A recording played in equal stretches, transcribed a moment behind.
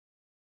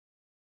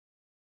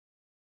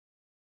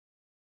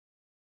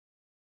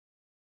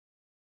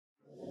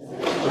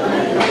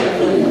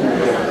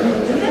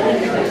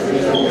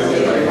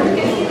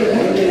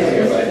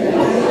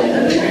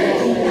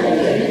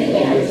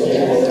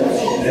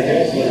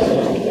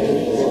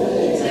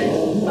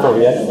Muy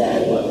bien.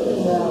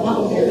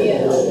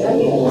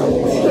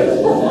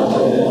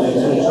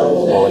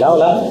 Hola,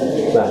 hola.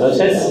 Buenas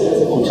noches.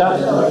 ¿Se escucha?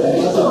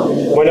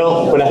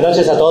 Bueno, buenas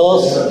noches a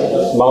todos.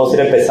 Vamos a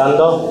ir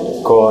empezando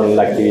con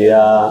la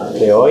actividad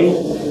de hoy.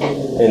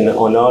 En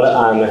honor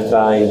a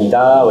nuestra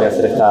invitada, voy a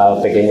hacer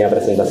esta pequeña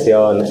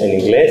presentación en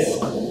inglés.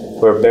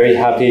 We're very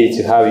happy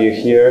to have you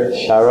here,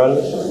 Sharon.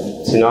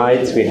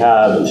 Tonight we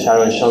have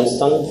Sharon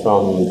Johnston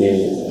from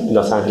the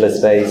Los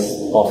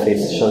Angeles-based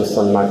office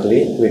Johnston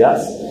Marklee with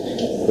us.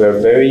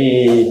 We're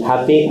very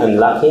happy and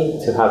lucky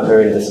to have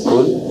her in the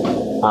school.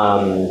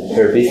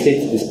 Her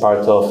visit is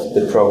part of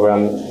the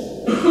program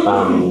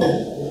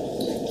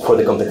for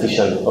the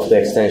competition of the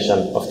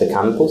extension of the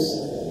campus,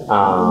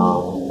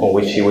 on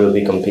which she will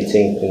be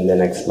competing in the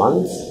next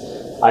months.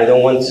 I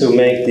don't want to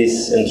make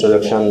this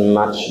introduction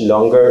much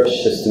longer,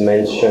 just to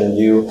mention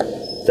you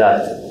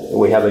that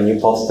we have a new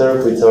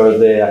poster with all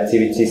the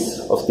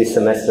activities of this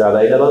semester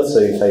available, so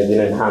if I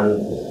didn't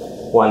hand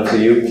one to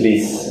you,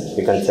 please,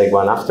 you can take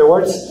one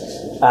afterwards.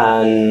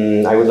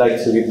 And I would like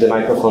to give the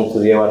microphone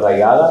to Diego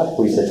Arraigada,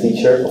 who is a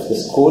teacher of the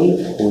school,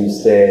 who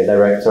is the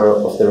director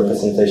of the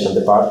representation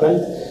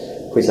department,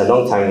 who is a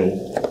long-time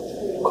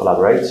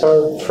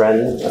collaborator,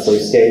 friend,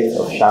 associate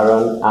of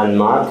Sharon and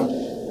Mark,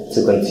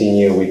 to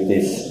continue with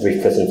this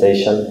brief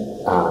presentation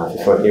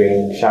before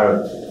hearing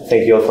Sharon.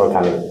 Thank you all for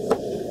coming.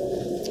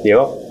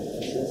 Diego?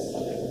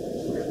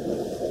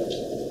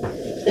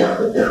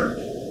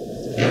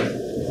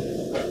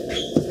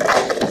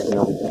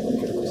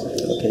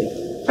 Okay.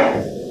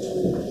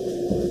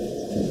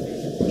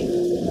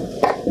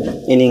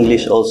 In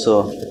English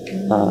also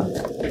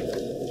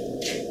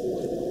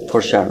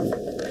for Sharon.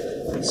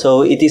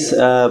 So it is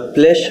a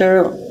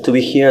pleasure to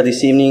be here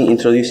this evening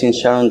introducing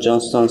Sharon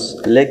Johnston's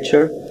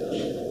lecture,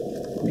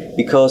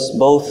 because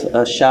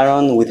both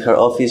Sharon with her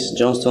office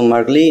Johnston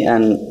Marklee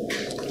and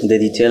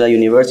the Tella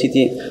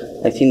University,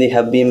 I think they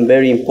have been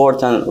very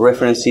important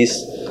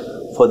references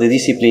for the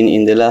discipline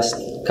in the last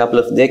couple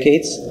of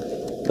decades,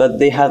 but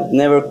they have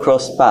never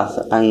crossed paths.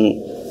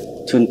 And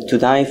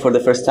tonight, for the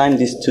first time,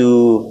 these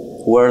two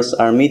worlds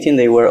are meeting.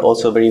 They were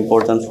also very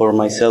important for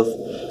myself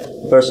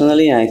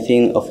personally, and I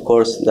think, of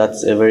course,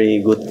 that's a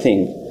very good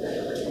thing.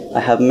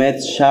 I have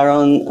met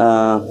Sharon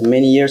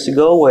many years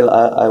ago while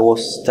I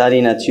was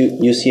studying at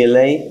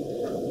UCLA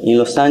in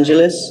Los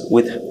Angeles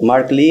with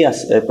Marklee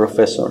as a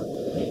professor.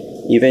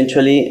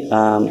 Eventually,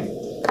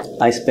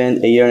 I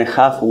spent a year and a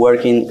half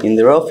working in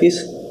their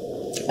office.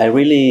 I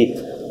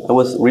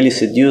was really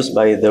seduced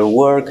by their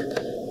work,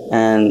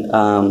 and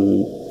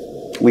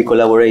we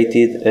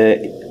collaborated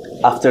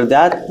after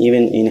that,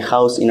 even in a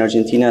house in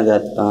Argentina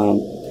that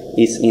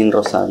is in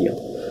Rosario.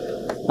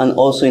 And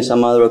also in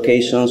some other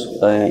occasions,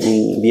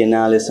 in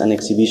biennales and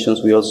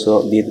exhibitions, we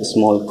also did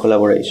small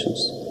collaborations.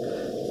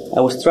 I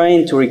was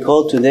trying to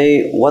recall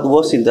today what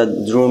was it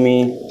that drew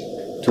me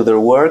to their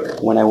work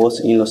when I was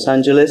in Los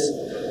Angeles.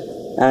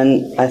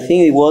 And I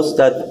think it was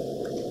that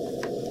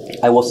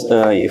I was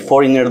a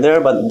foreigner there,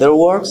 but their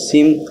work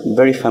seemed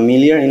very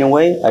familiar in a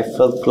way. I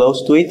felt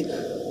close to it,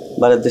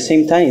 but at the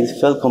same time, it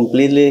felt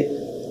completely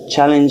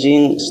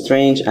challenging,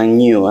 strange, and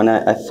new. And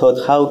I thought,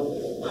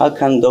 how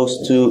can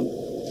those two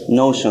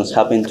notions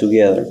happen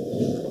together?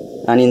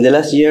 And in the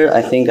last year,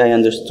 I think I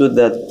understood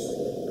that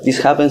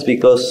this happens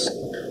because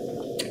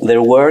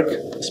their work,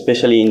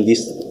 especially in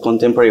this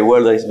contemporary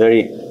world that is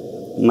very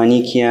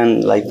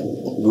Manichaean, like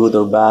good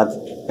or bad,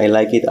 I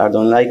like it, I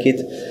don't like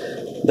it,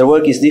 their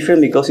work is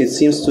different because it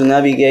seems to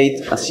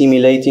navigate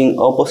assimilating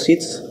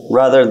opposites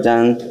rather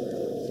than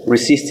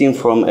resisting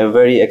from a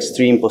very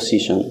extreme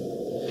position.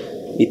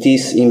 It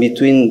is in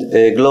between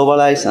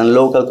globalized and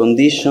local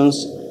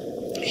conditions,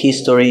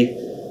 history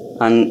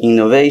and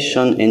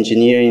innovation,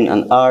 engineering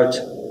and art,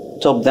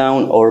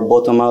 top-down or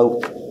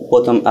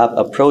bottom-up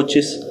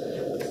approaches,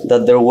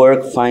 that their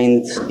work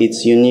finds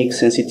its unique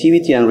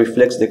sensitivity and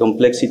reflects the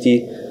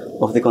complexity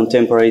of the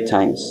contemporary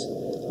times.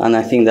 And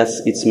I think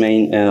that's its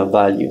main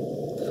value.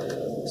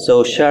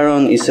 So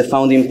Sharon is a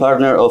founding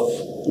partner of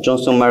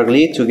Johnston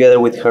Marklee together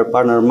with her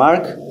partner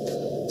Mark.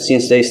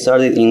 Since they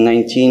started in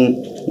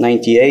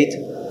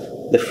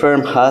 1998, the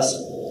firm has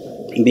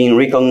been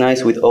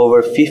recognized with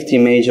over 50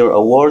 major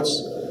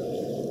awards.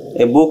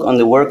 A book on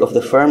the work of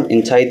the firm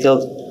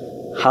entitled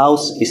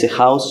House is a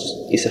House,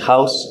 is a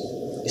House,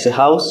 is a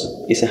House,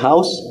 is a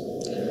House,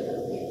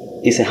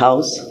 is a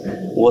House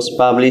was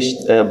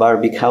published by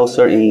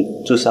Bickhauser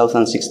in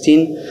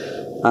 2016,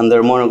 and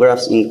their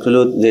monographs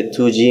include the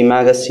 2G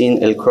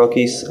magazine, El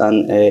Croquis,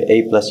 and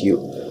A+U.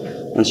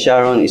 And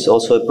Sharon is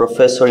also a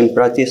professor in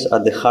practice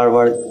at the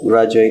Harvard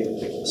Graduate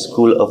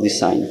School of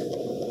Design.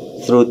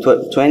 Through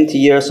 20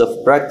 years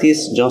of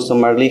practice, Johnston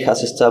Marklee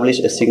has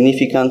established a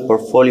significant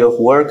portfolio of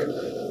work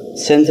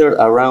centered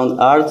around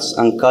arts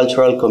and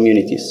cultural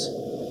communities.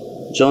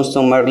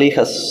 Johnston Marklee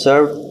has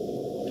served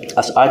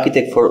as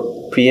architect for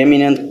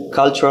preeminent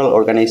cultural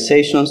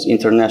organizations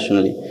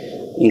internationally,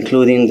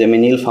 including the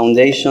Menil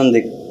Foundation,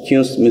 the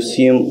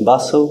Kunstmuseum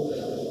Basel,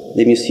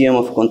 the Museum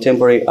of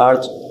Contemporary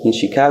Art in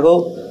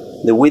Chicago,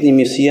 the Whitney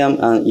Museum,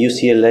 and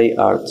UCLA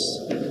Arts.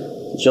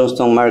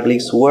 Johnston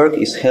Marklee's work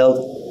is held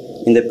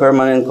in the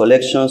permanent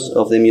collections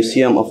of the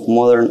Museum of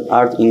Modern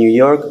Art in New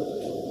York,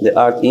 the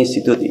Art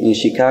Institute in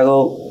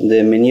Chicago,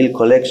 the Menil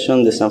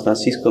Collection, the San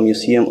Francisco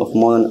Museum of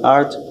Modern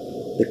Art,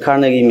 the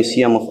Carnegie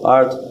Museum of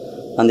Art,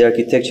 and the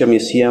Architecture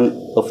Museum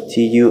of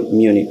TU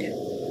Munich.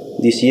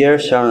 This year,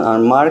 Sharon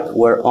and Mark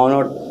were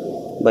honored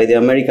by the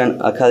American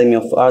Academy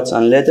of Arts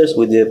and Letters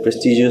with the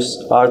prestigious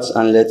Arts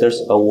and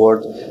Letters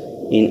Award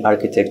in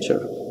Architecture.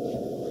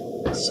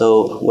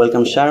 So,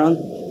 welcome Sharon,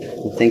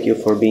 and thank you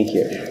for being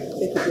here.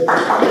 Thank you.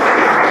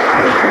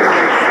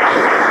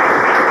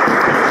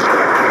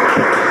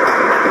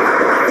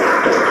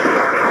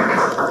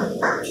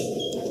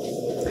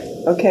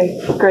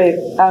 Okay, great.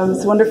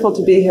 It's wonderful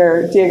to be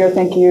here. Diego,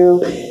 thank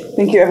you.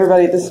 Thank you,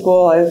 everybody at the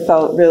school. I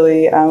felt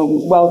really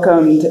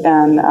welcomed,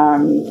 and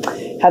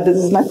this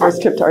is my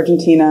first trip to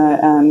Argentina,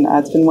 and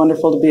it's been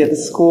wonderful to be at the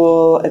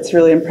school. It's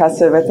really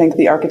impressive. I think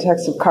the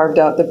architects have carved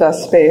out the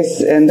best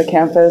space in the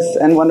campus,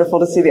 and wonderful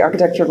to see the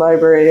architecture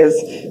library is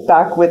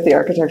back with the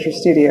architecture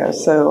studio.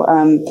 So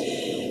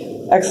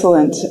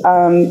excellent.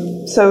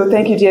 So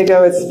thank you,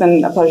 Diego. It's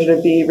been a pleasure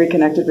to be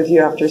reconnected with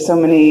you after so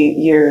many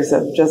years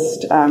of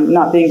just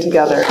not being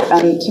together.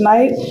 And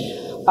tonight,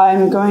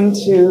 I'm going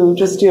to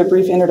just do a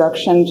brief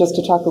introduction just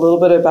to talk a little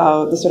bit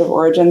about the sort of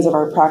origins of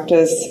our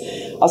practice.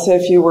 I'll say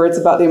a few words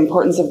about the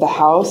importance of the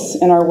house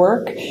in our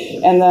work,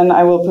 and then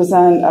I will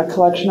present a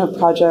collection of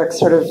projects,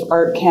 sort of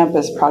art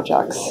campus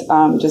projects,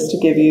 just to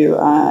give you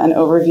an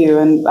overview,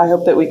 and I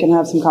hope that we can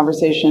have some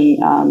conversation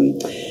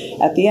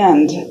at the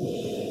end.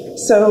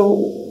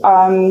 So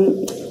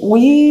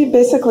we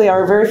basically,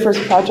 our very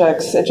first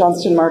projects at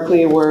Johnston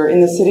Marklee were in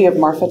the city of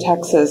Marfa,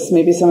 Texas.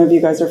 Maybe some of you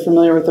guys are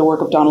familiar with the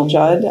work of Donald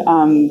Judd,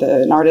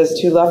 an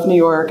artist who left New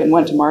York and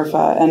went to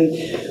Marfa. And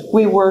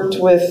we worked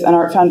with an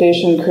art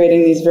foundation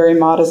creating these very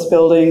modest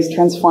buildings,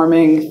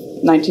 transforming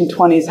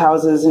 1920s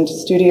houses into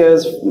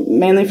studios,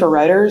 mainly for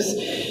writers,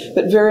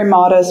 but very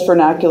modest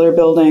vernacular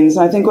buildings.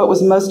 And I think what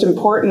was most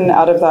important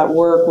out of that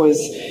work was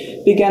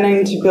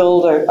beginning to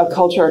build a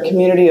culture, a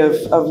community of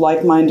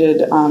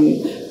like-minded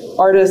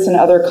artists and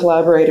other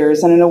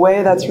collaborators. And in a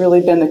way, that's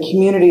really been a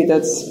community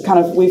that's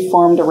we've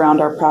formed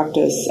around our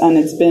practice. And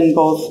it's been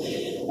both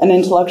an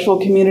intellectual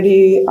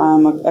community,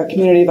 a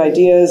community of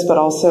ideas, but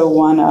also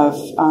one of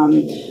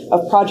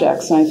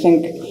projects. And I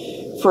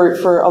think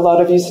for a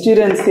lot of you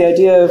students, the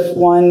idea of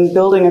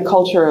building a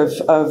culture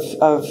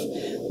of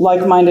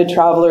like-minded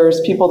travelers,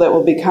 people that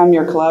will become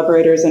your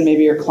collaborators and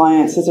maybe your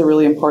clients, is a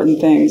really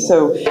important thing.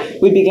 So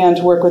we began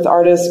to work with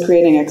artists,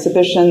 creating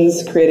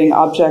exhibitions, creating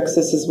objects.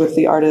 This is with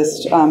the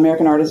artist,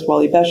 American artist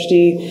Wally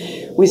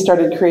Beshti. We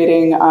started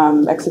creating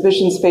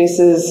exhibition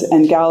spaces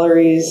and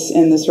galleries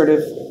in the sort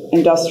of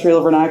industrial,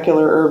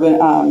 vernacular,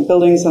 urban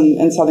buildings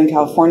in Southern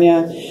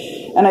California.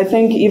 And I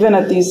think even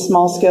at these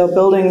small-scale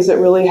buildings, it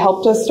really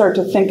helped us start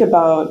to think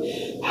about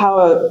how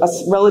a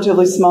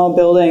relatively small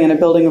building and a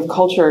building of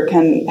culture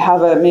can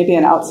have maybe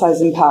an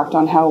outsized impact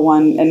on how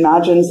one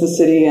imagines the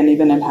city and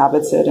even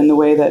inhabits it, in the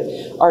way that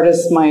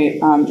artists might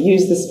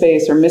use the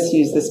space or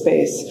misuse the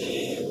space.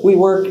 We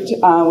work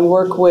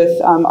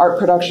with art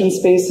production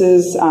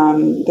spaces.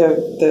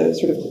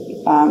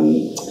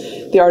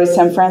 The artist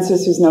Sam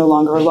Francis, who's no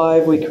longer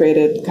alive, we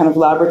created kind of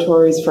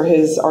laboratories for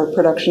his art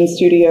production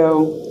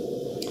studio.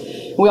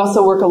 We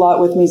also work a lot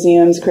with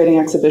museums creating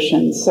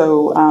exhibitions,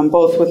 so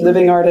both with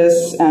living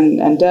artists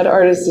and dead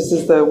artists. This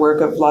is the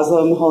work of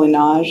Laszlo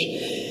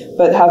Moholy-Nagy,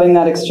 but having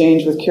that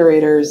exchange with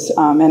curators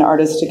and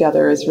artists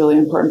together is really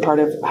an important part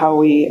of how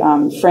we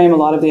frame a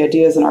lot of the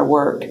ideas in our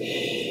work.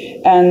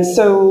 And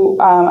so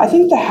I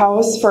think the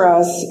house for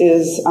us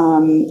is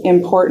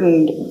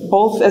important,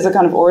 both as a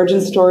kind of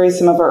origin story.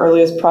 Some of our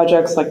earliest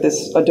projects, like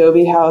this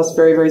Adobe house,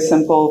 very, very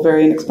simple,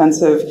 very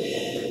inexpensive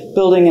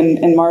building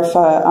in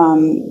Marfa,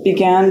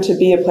 began to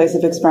be a place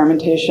of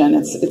experimentation.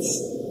 It's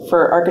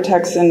for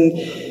architects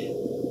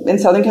in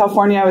Southern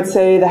California, I would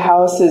say the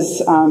house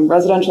is,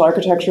 residential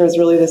architecture is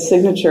really the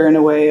signature in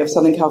a way of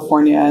Southern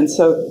California. And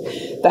so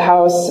the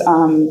house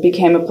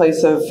became a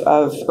place of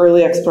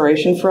early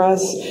exploration for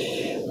us.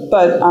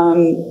 But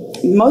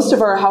most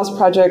of our house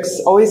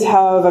projects always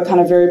have a kind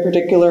of very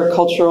particular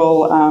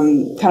cultural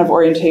kind of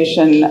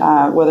orientation,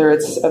 whether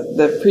it's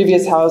the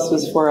previous house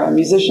was for a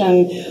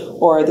musician,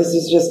 or this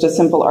is just a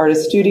simple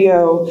artist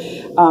studio.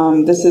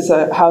 This is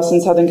a house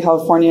in Southern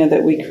California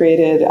that we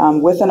created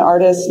with an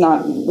artist,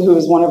 who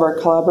was one of our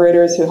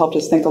collaborators, who helped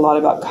us think a lot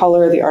about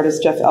color, the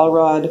artist Jeff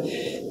Elrod.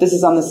 This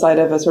is on the site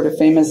of a sort of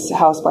famous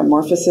house by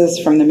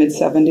Morphosis from the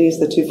mid-70s,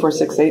 the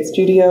 2468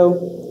 studio.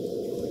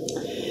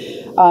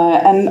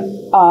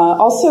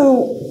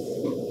 Also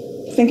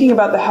thinking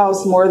about the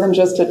house more than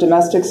just a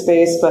domestic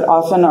space, but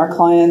often our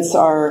clients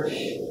are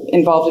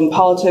involved in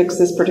politics.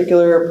 This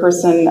particular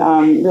person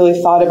really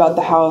thought about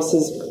the house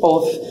as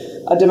both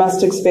a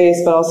domestic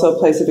space, but also a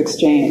place of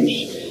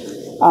exchange.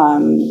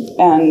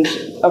 And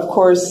of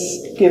course,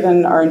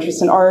 given our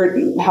interest in art,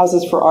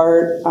 houses for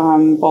art,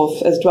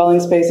 both as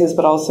dwelling spaces,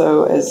 but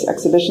also as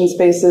exhibition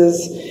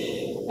spaces.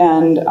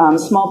 and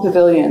small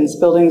pavilions,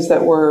 buildings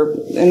that were,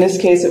 in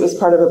this case, it was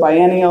part of a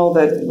biennial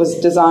that was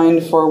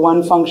designed for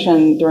one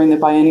function during the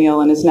biennial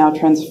and is now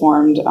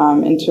transformed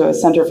into a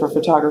center for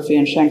photography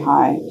in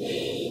Shanghai.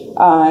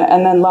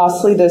 And then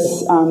lastly,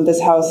 this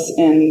house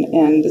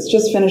it's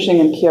just finishing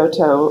in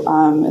Kyoto.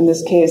 In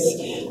this case,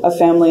 a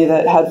family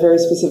that had very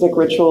specific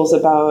rituals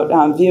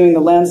about viewing the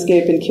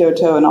landscape in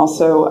Kyoto and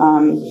also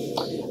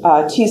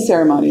tea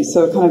ceremonies.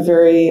 So kind of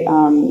very,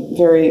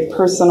 very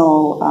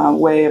personal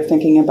way of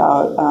thinking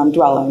about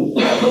dwelling.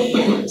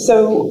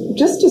 So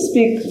just to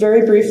speak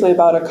very briefly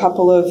about a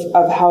couple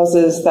of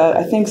houses that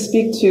I think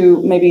speak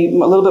to maybe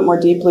a little bit more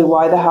deeply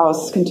why the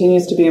house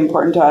continues to be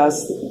important to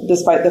us,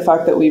 despite the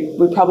fact that we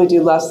probably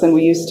do less than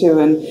we used to.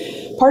 And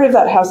part of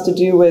that has to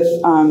do with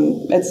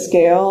its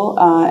scale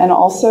and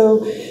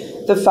also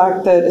the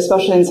fact that,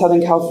 especially in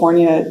Southern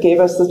California, it gave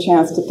us the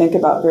chance to think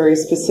about very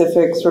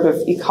specific sort of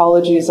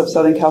ecologies of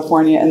Southern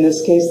California. In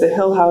this case, the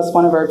Hill House,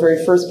 one of our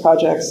very first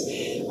projects,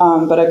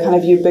 but a kind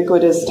of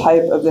ubiquitous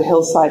type of the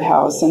hillside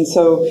house. And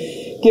so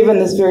given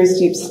this very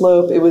steep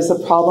slope, it was a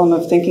problem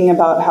of thinking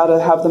about how to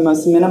have the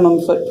most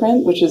minimum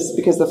footprint, which is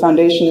because the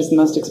foundation is the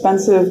most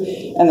expensive,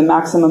 and the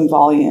maximum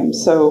volume.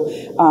 So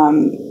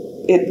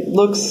it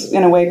looks,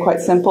 in a way,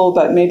 quite simple,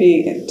 but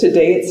maybe to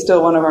date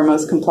still one of our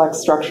most complex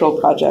structural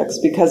projects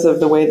because of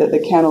the way that the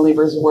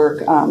cantilevers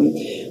work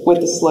with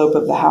the slope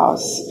of the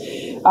house.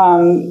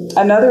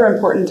 Another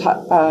important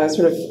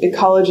sort of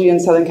ecology in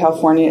Southern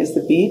California is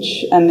the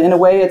beach, and in a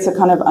way it's a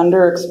kind of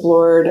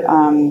underexplored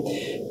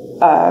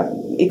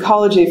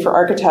ecology for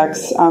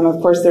architects. Of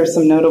course, there's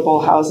some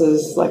notable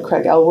houses like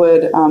Craig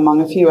Elwood,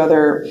 among a few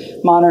other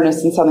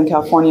modernists in Southern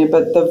California,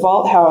 but the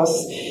Vault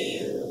House,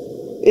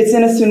 it's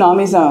in a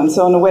tsunami zone,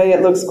 so in a way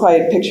it looks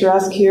quite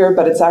picturesque here,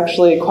 but it's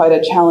actually quite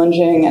a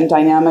challenging and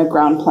dynamic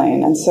ground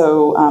plane. And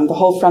so the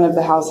whole front of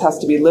the house has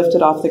to be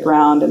lifted off the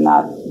ground, and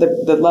that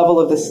the level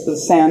of the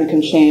sand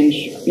can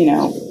change,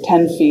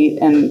 10 feet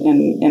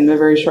in a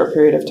very short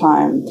period of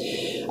time.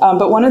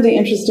 But one of the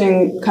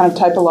interesting kind of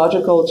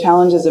typological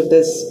challenges of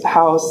this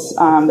house,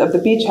 of the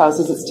beach house,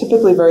 is it's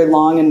typically very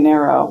long and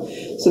narrow.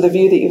 So the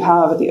view that you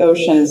have at the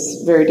ocean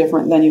is very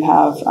different than you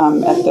have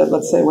at the,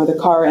 let's say, where the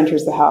car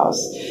enters the house.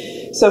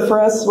 So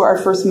for us, our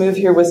first move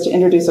here was to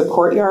introduce a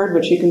courtyard,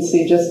 which you can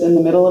see just in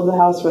the middle of the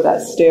house where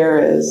that stair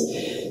is.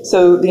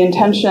 So the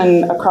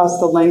intention across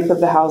the length of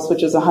the house,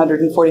 which is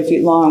 140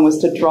 feet long, was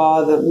to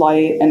draw the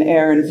light and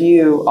air and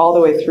view all the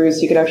way through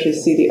so you could actually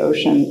see the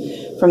ocean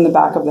from the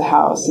back of the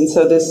house. And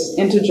so this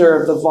integer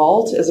of the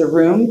vault is a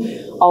room.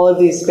 All of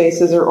these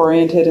spaces are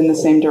oriented in the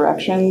same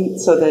direction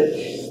so that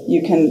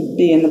you can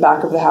be in the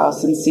back of the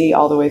house and see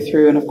all the way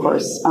through and, of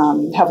course,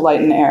 have light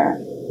and air.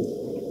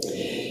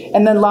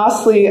 And then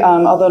lastly,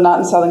 although not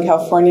in Southern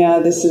California,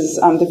 this is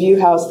the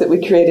view house that we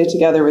created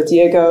together with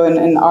Diego,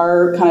 and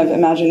our kind of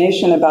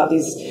imagination about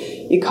these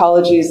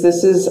ecologies.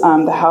 This is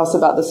the house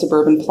about the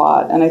suburban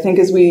plot. And I think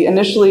as we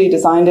initially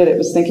designed it, it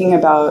was thinking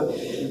about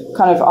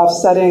kind of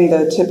offsetting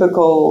the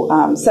typical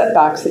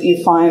setbacks that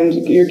you find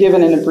you're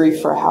given in a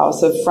brief for a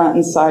house of front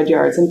and side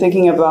yards, and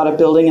thinking about a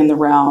building in the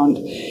round.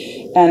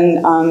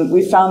 And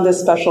we found this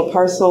special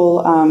parcel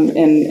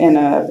in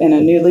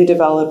a newly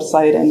developed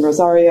site in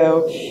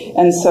Rosario.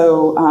 And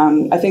so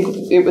I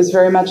think it was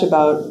very much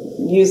about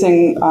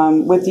using,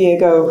 with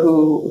Diego,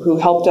 who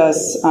helped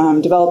us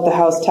develop the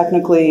house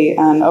technically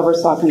and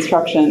oversaw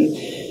construction,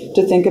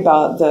 to think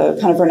about the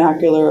kind of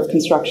vernacular of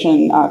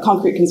construction,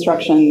 concrete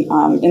construction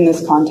in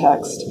this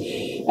context.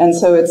 And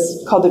so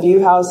it's called the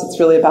view house. It's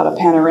really about a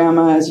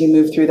panorama. As you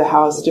move through the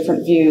house,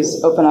 different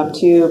views open up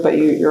to you, but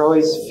you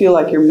always feel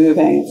like you're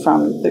moving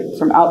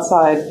from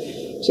outside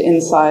to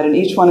inside. And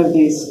each one of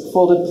these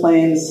folded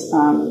planes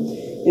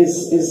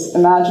is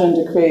imagined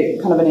to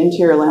create kind of an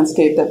interior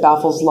landscape that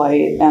baffles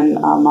light and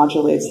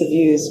modulates the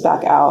views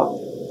back out.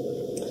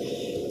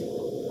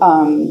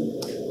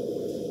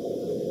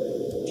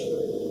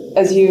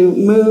 As you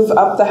move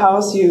up the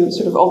house, you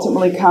sort of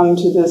ultimately come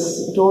to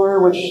this door,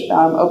 which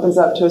opens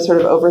up to a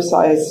sort of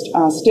oversized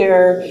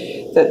stair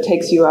that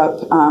takes you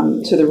up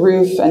to the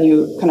roof, and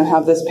you kind of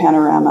have this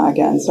panorama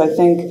again. So I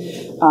think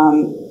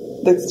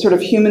the sort of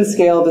human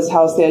scale of this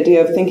house, the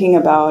idea of thinking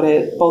about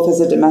it both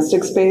as a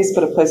domestic space,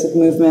 but a place of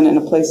movement and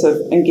a place of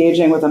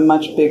engaging with a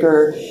much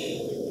bigger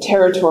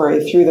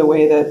territory through the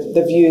way that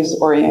the views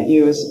orient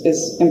you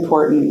is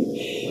important.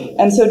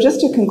 And so just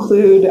to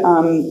conclude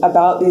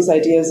about these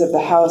ideas of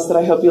the house that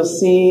I hope you'll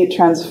see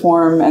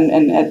transform and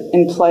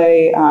in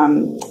play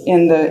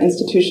in the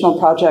institutional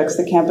projects,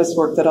 the campus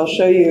work that I'll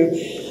show you,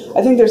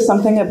 I think there's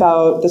something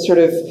about the sort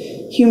of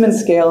human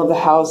scale of the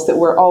house that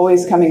we're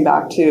always coming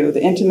back to,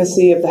 the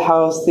intimacy of the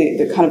house,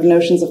 the kind of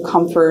notions of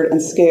comfort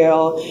and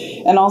scale,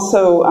 and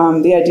also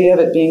the idea of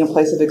it being a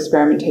place of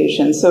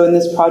experimentation. So in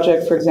this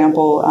project, for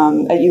example,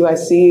 at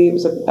UIC, it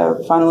was a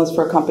finalist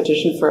for a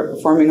competition for a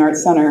performing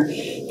arts center,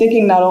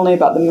 thinking not only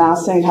about the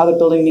massing, how the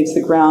building meets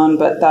the ground,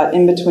 but that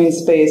in-between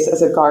space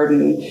as a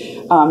garden,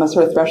 a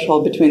sort of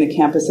threshold between the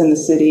campus and the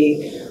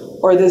city,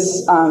 or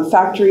this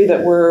factory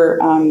that we're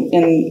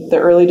in the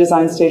early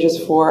design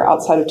stages for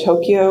outside of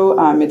Tokyo.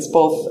 It's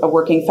both a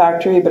working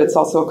factory, but it's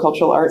also a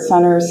cultural arts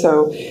center.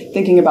 So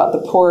thinking about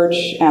the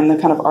porch and the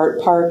kind of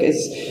art park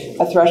is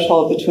a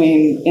threshold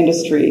between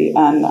industry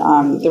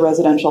and the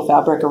residential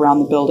fabric around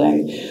the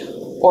building.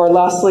 Or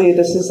lastly,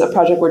 this is a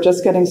project we're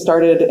just getting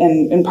started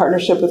in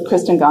partnership with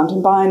Kristen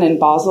Gantenbein in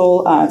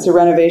Basel. It's a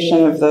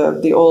renovation of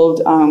the old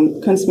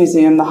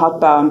Kunstmuseum, the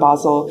Hauptbau in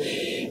Basel.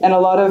 And a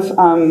lot of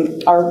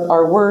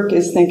our work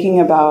is thinking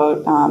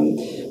about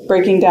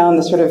breaking down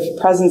the sort of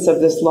presence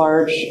of this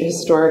large,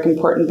 historic,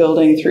 important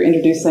building through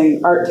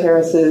introducing art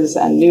terraces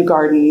and new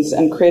gardens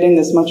and creating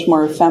this much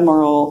more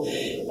ephemeral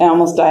and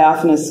almost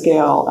diaphanous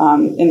scale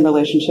in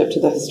relationship to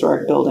the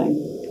historic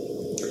building.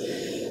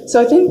 So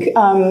I think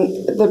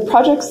the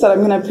projects that I'm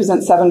going to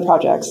present 7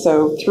 projects,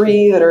 so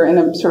 3 that are in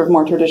a sort of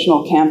more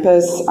traditional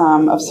campus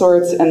of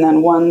sorts, and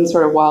then 1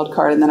 sort of wild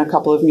card, and then a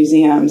couple of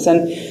museums.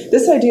 And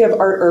this idea of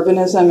art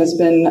urbanism has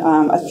been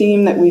a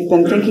theme that we've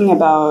been thinking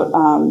about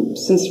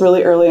since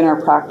really early in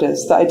our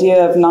practice. The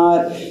idea of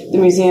not the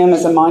museum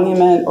as a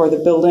monument or the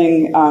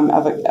building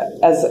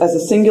as a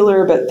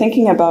singular, but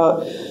thinking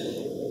about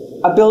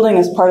a building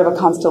as part of a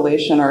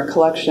constellation or a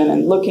collection,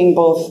 and looking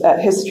both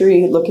at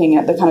history, looking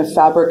at the kind of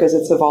fabric as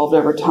it's evolved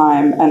over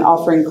time, and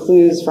offering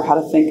clues for how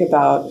to think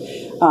about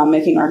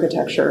making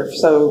architecture.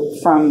 So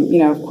from,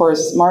 of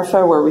course,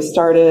 Marfa, where we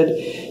started,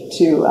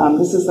 to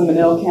this is the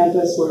Manil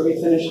campus where we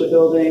finished the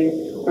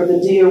building, or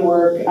the Dia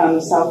work on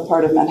the south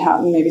part of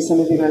Manhattan. Maybe some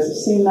of you guys have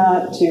seen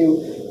that,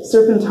 to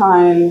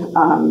Serpentine,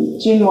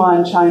 Jinhua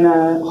in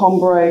China,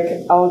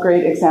 Hombroek, all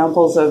great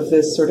examples of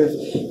this sort of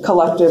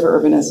collective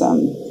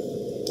urbanism.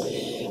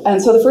 And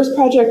so the first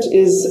project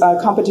is a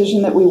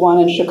competition that we won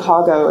in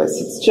Chicago.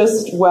 It's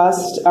just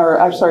west,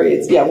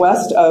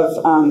 west of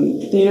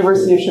the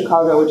University of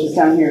Chicago, which is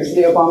down here. So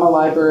the Obama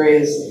Library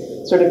is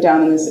sort of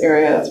down in this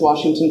area. That's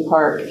Washington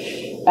Park.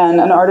 And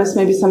an artist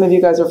maybe some of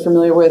you guys are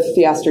familiar with,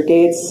 Theaster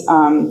Gates,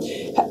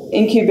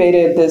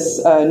 incubated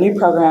this new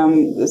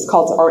program that's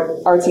called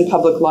Arts in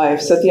Public Life.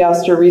 So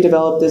Theaster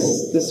redeveloped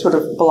this sort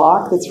of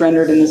block that's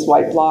rendered in this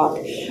white block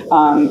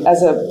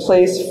as a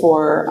place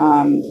for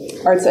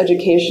arts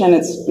education.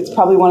 It's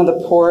probably one of the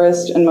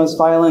poorest and most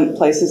violent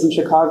places in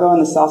Chicago, on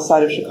the south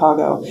side of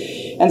Chicago.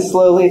 And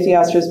slowly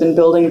Theaster has been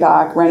building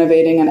back,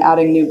 renovating, and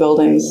adding new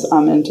buildings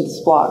into this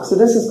block. So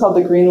this is called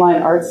the Green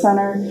Line Arts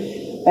Center,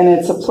 and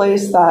it's a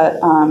place that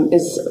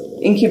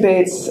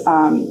incubates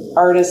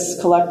artists,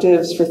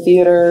 collectives for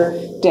theater,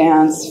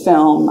 dance,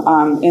 film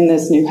in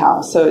this new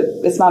house. So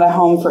it's not a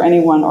home for any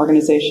one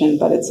organization,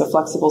 but it's a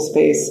flexible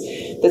space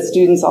that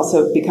students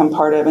also become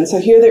part of. And so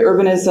here the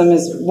urbanism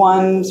is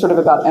one sort of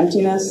about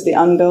emptiness, the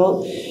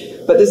unbuilt,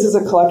 but this is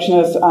a collection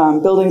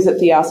of buildings that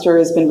Theaster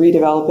has been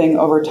redeveloping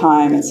over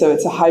time. And so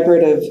it's a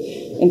hybrid of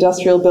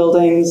industrial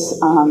buildings,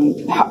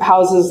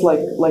 houses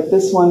like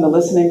this one, the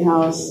Listening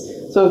House,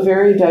 so a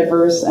very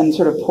diverse and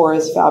sort of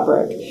porous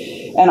fabric.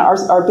 And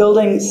our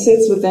building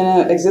sits within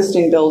an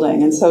existing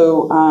building. And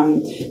so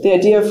the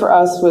idea for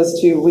us was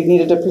we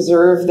needed to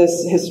preserve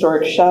this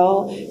historic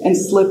shell and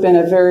slip in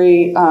a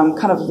very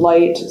kind of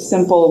light,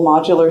 simple,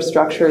 modular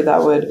structure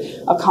that would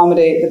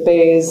accommodate the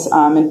bays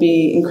and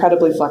be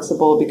incredibly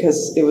flexible,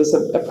 because it was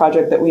a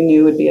project that we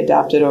knew would be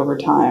adapted over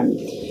time.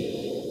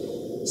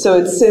 So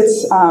it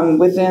sits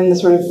within the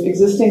sort of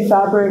existing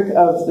fabric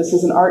of, this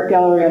is an art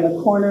gallery on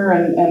the corner,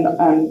 and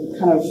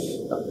kind of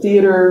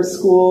theater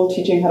school,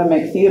 teaching how to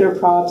make theater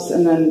props,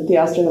 and then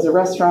Theaster has a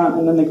restaurant,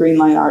 and then the Green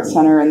Line Art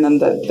Center, and then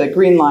the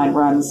Green Line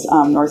runs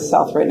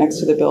north-south right next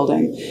to the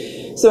building.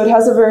 So it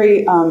has a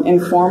very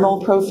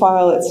informal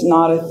profile. It's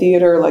not a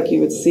theater like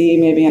you would see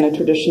maybe in a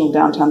traditional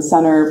downtown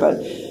center,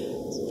 but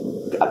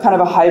kind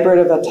of a hybrid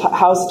of a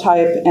house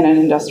type and an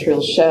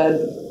industrial shed.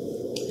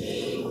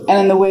 And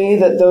in the way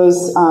that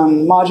those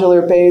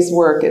modular bays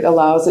work, it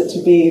allows it to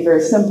be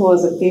very simple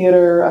as a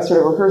theater, a sort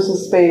of rehearsal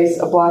space,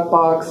 a black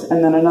box,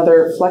 and then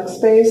another flex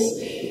space.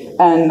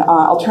 And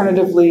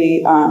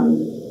alternatively,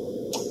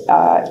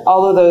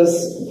 all of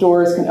those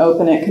doors can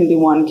open. It can be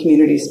one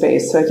community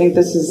space. So I think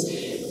this is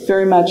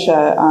very much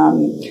a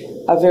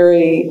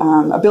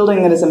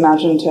building that is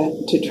imagined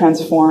to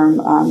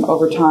transform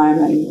over time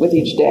and with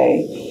each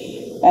day.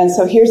 And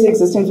so here's the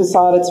existing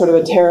facade. It's sort of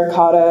a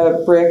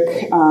terracotta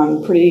brick,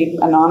 pretty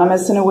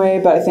anonymous in a way,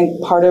 but I think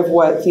part of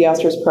what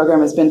Theaster's program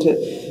has been to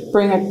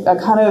bring a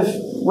kind of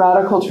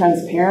radical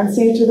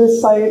transparency to this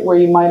site, where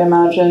you might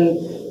imagine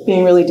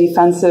being really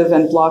defensive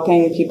and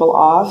blocking people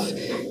off,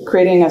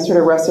 creating a sort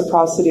of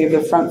reciprocity of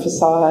the front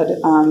facade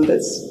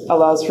that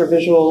allows for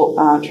visual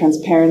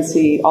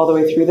transparency all the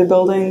way through the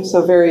building.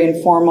 So very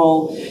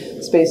informal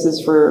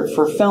spaces for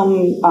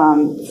film,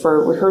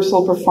 for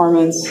rehearsal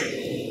performance.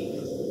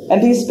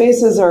 And these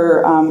spaces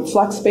are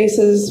flex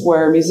spaces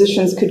where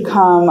musicians could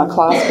come, a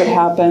class could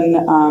happen,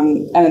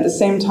 and at the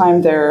same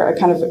time they're a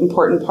kind of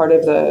important part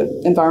of the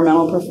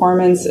environmental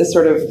performance as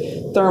sort of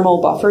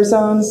thermal buffer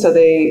zones. So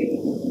they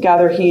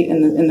gather heat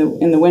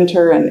in the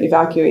winter and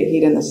evacuate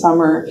heat in the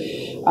summer.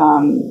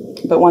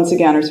 but once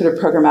again are sort of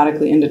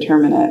programmatically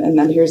indeterminate. And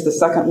then here's the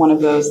second one of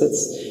those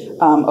that's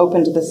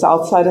open to the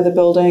south side of the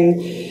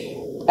building.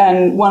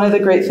 And one of the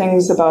great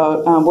things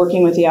about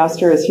working with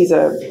Yaster is he's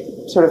a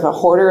sort of a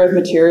hoarder of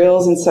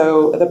materials, and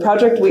so the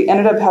project, we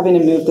ended up having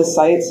to move the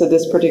site, so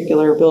this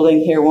particular building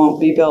here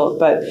won't be built,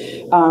 but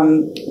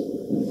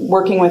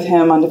working with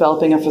him on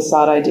developing a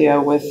facade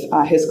idea with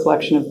his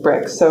collection of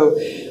bricks. So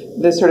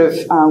the sort of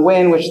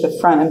way in which the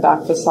front and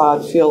back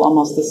facade feel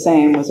almost the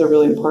same was a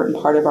really important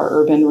part of our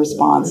urban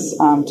response,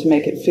 to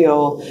make it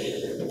feel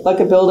like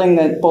a building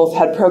that both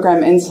had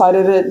program inside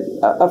of it,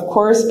 of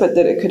course, but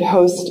that it could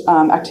host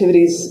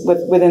activities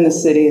within the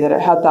city, that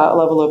it had that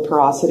level of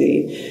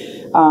porosity.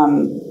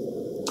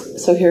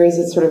 So here is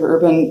its sort of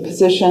urban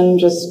position,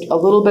 just a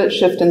little bit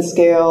shift in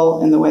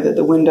scale in the way that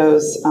the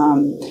windows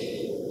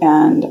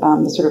and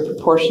the sort of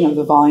proportion of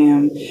the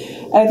volume.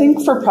 And I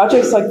think for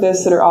projects like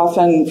this that are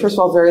often, first of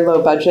all, very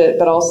low budget,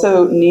 but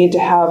also need to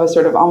have a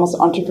sort of almost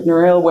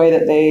entrepreneurial way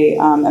that they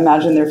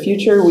imagine their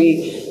future,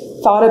 we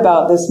thought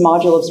about this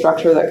module of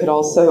structure that could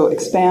also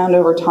expand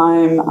over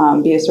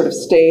time, be a sort of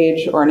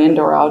stage or an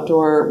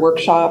indoor-outdoor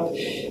workshop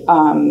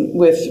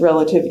with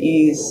relative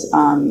ease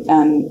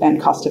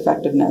and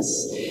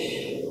cost-effectiveness.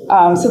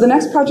 So the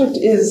next project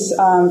is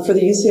for the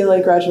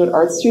UCLA Graduate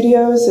Art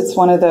Studios. It's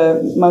one of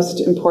the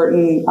most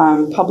important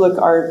public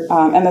art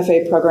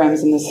MFA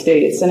programs in the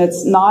States. And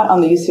it's not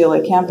on the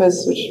UCLA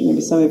campus, which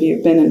maybe some of you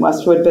have been in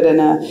Westwood, but in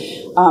a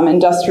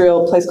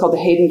industrial place called the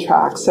Hayden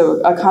Track.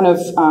 So a kind of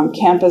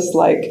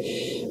campus-like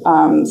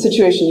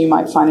situation you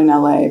might find in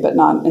LA, but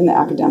not in the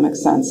academic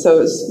sense.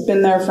 So it's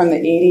been there from the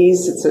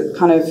 80s. It's a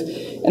kind of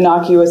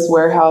innocuous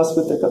warehouse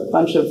with a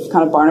bunch of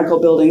kind of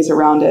barnacle buildings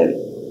around it.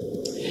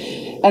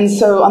 And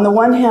so on the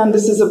one hand,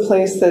 this is a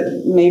place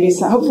that maybe,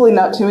 hopefully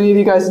not too many of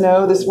you guys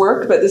know this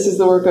work, but this is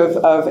the work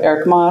of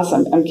Eric Moss.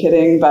 I'm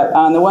kidding. But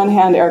on the one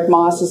hand, Eric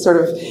Moss has sort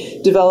of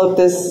developed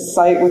this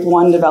site with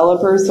one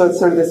developer, so it's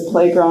sort of this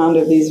playground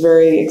of these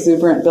very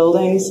exuberant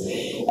buildings.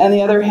 On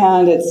the other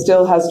hand, it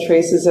still has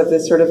traces of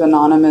this sort of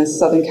anonymous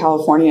Southern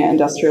California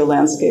industrial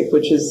landscape,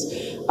 which is,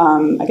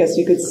 I guess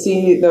you could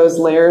see those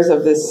layers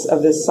of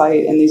this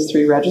site in these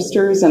three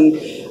registers. And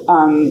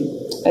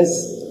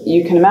as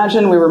you can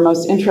imagine, we were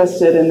most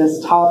interested in this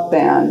top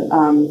band.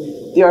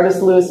 The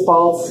artist Louis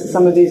Baltz,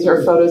 some of these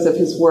are photos of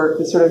his work.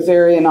 The sort of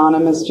very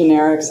anonymous,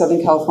 generic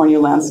Southern California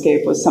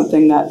landscape was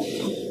something that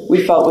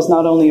we felt was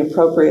not only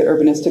appropriate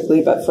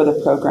urbanistically, but for the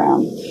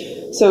program.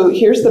 So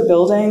here's the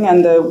building,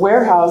 and the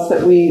warehouse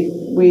that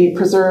we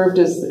preserved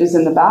is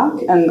in the back,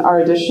 and our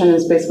addition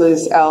is basically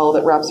this L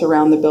that wraps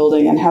around the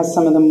building and has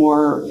some of the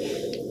more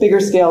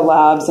bigger scale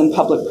labs and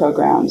public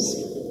programs.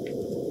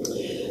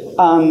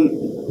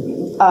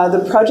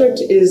 The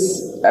project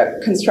is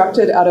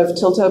constructed out of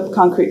tilt-up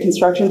concrete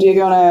construction.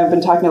 Diego and I have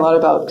been talking a lot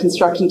about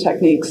construction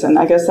techniques, and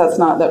I guess that's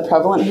not that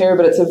prevalent here,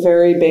 but it's a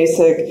very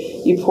basic,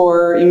 you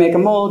make a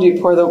mold, you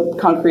pour the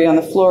concrete on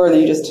the floor, and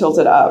then you just tilt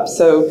it up.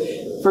 So,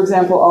 for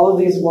example, all of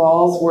these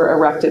walls were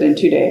erected in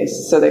 2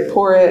 days. So they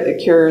pour it,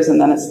 it cures,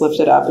 and then it's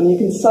lifted up. And you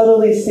can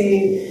subtly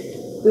see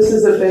this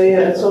is a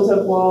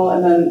tilt-up wall,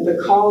 and then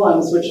the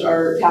columns, which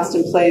are cast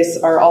in place,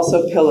 are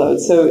also pillowed.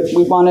 So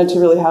we wanted to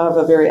really have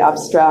a very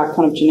abstract,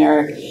 kind of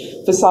generic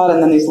facade,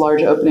 and then these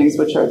large openings,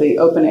 which are the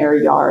open-air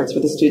yards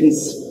where the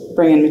students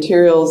bring in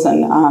materials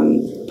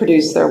and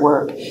produce their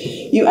work.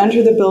 You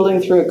enter the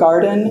building through a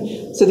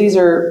garden. So these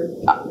are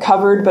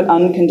covered but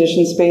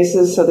unconditioned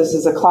spaces. So this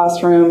is a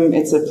classroom.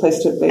 It's a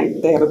place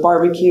they have a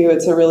barbecue.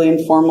 It's a really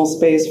informal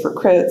space for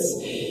crits.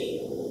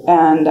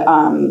 And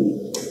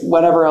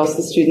whatever else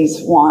the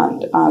students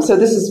want. So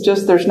this is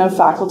just, there's no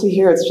faculty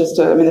here. It's just,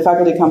 the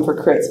faculty come for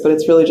crits, but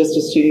it's really just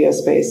a studio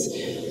space.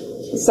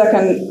 The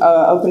second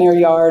open air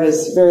yard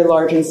is very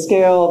large in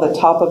scale. The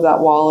top of that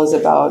wall is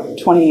about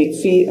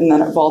 28 feet, and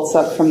then it vaults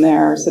up from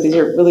there. So these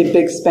are really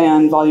big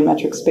span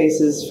volumetric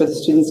spaces for the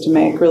students to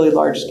make really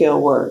large scale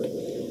work.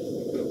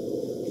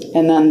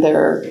 And then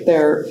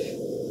they're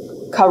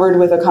covered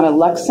with a kind of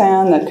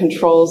Lexan that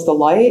controls the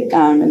light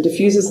and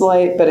diffuses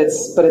light, but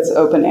it's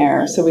open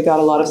air. So we got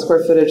a lot of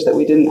square footage that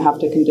we didn't have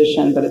to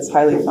condition, but it's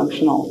highly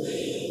functional.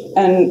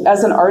 And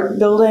as an art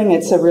building,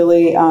 it's a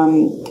really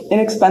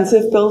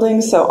inexpensive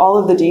building, so all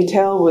of the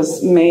detail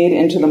was made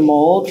into the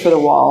mold for the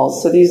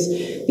walls. So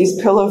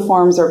these pillow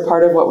forms are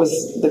part of what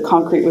the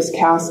concrete was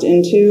cast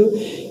into,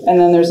 and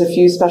then there's a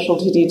few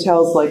specialty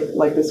details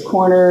like this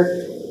corner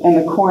and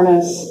the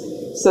cornice,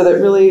 so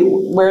that really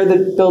where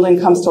the building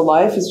comes to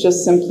life is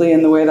just simply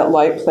in the way that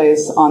light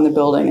plays on the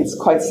building. It's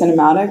quite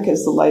cinematic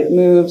as the light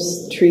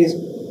moves, trees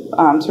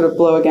sort of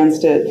blow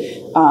against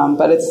it,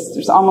 but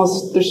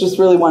there's just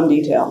really one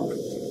detail.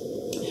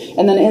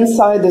 And then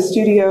inside the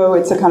studio,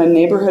 it's a kind of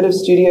neighborhood of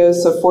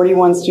studios, so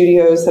 41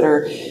 studios that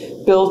are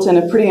built in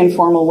a pretty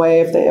informal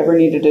way if they ever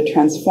needed to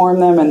transform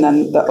them. And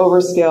then the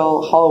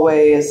overscale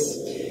hallway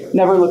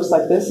never looks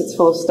like this, it's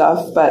full of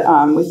stuff, but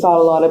we thought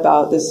a lot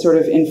about this sort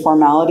of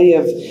informality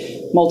of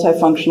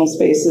multifunctional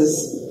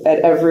spaces at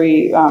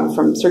every,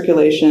 from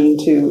circulation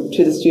to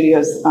the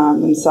studios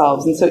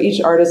themselves. And so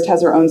each artist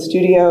has their own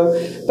studio,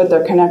 but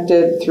they're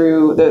connected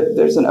through,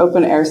 there's an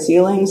open air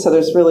ceiling, so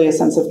there's really a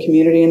sense of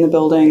community in the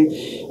building.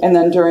 And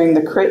then during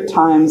the crit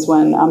times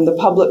when the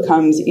public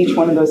comes, each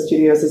one of those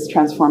studios is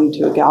transformed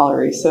into a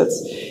gallery. So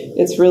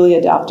it's really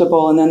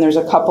adaptable. And then there's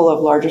a couple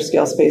of larger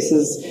scale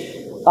spaces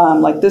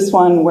like this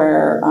one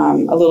where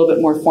a little bit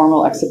more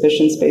formal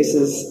exhibition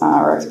spaces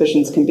or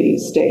exhibitions can be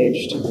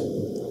staged.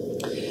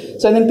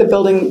 So I think the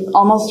building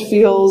almost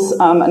feels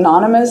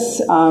anonymous,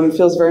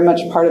 feels very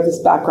much part of this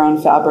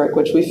background fabric,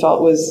 which we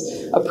felt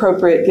was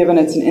appropriate given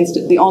it's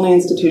the only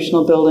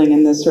institutional building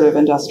in this sort of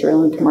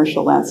industrial and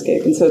commercial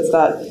landscape. And so it's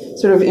that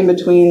sort of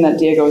in-between that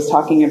Diego was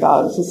talking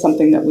about. This is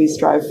something that we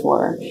strive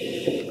for.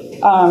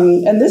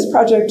 And this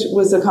project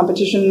was a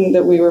competition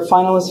that we were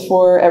finalists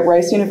for at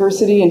Rice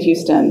University in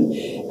Houston.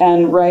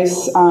 And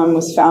Rice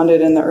was founded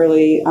in the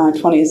early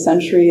 20th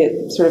century.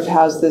 It sort of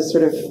has this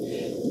sort of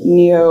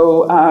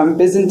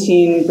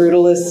neo-Byzantine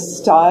brutalist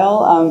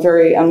style,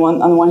 very, on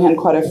the one hand,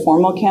 quite a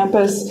formal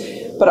campus.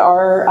 But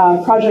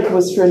our project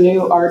was for a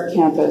new art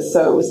campus.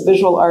 So it was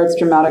visual arts,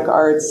 dramatic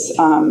arts,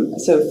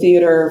 so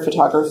theater,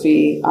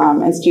 photography,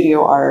 and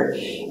studio art.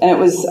 And it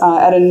was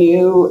at a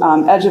new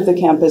edge of the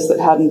campus that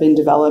hadn't been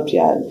developed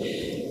yet.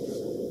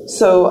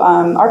 So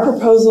our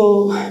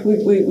proposal,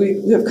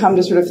 we have come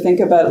to sort of think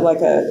about it like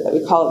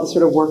we call it the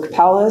sort of work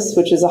palace,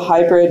 which is a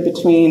hybrid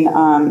between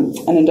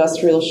an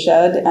industrial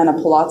shed and a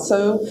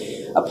palazzo.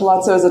 A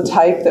palazzo is a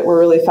type that we're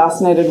really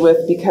fascinated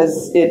with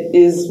because it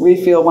is, we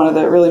feel, one of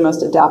the really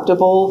most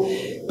adaptable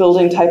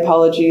building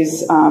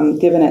typologies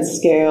given its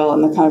scale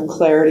and the kind of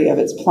clarity of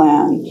its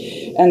plan.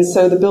 And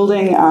so the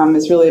building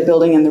is really a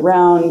building in the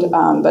round,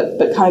 but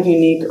kind of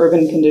unique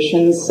urban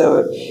conditions.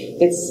 So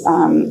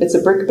it's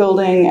a brick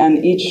building,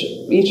 and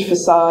each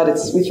facade,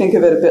 we think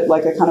of it a bit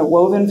like a kind of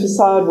woven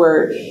facade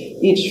where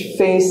each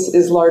face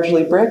is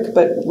largely brick,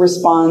 but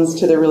responds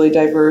to the really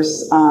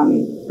diverse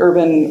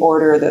urban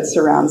order that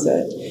surrounds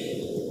it.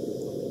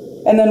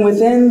 And then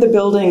within the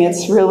building,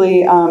 it's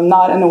really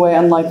not in a way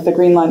unlike the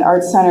Green Line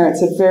Arts Center.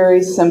 It's a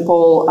very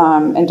simple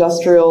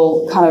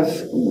industrial kind of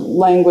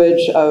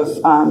language of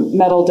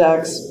metal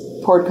decks,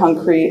 poured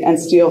concrete, and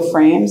steel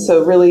frames.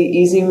 So really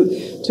easy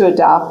to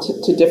adapt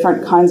to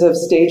different kinds of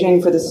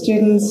staging for the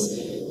students,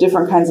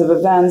 different kinds of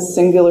events,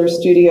 singular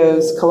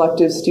studios,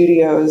 collective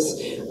studios.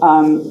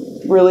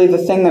 Really the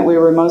thing that we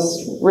were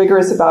most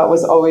rigorous about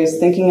was always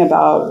thinking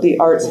about the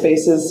art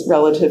spaces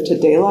relative to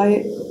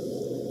daylight.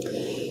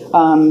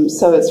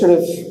 So it sort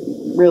of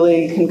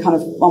really can kind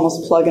of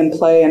almost plug and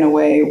play in a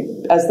way.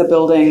 As the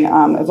building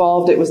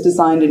evolved, it was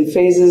designed in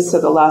phases, so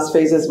the last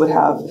phases would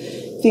have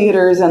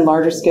theaters and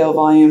larger scale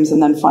volumes,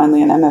 and then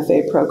finally an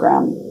MFA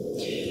program.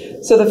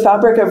 So the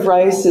fabric of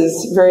Rice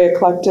is very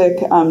eclectic.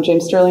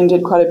 James Sterling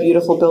did quite a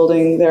beautiful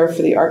building there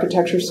for the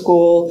architecture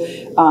school,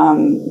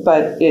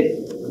 but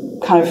it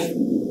kind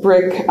of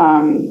brick,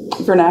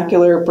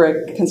 vernacular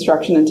brick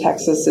construction in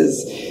Texas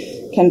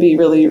can be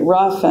really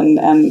rough and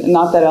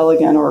not that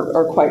elegant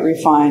or quite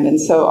refined. And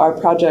so our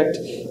project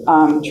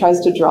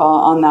tries to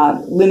draw on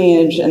that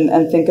lineage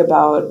and think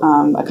about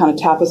a kind of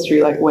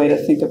tapestry-like way to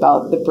think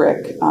about the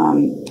brick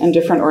and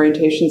different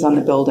orientations on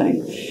the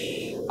building.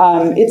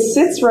 It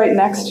sits right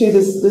next to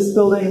this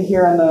building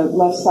here on the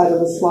left side of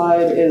the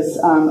slide is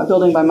a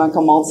building by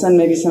Michael Maltzan.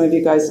 Maybe some of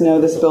you guys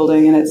know this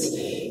building, and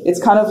it's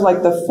kind of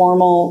like the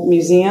formal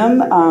museum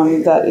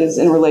that is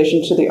in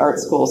relation to the art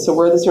school. So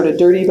we're the sort of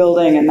dirty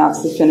building, and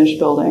that's the finished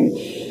building.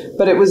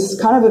 But it was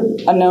kind of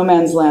a no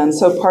man's land.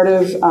 So part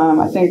of,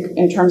 I think,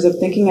 in terms of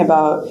thinking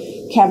about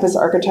campus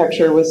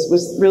architecture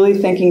was really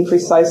thinking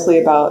precisely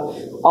about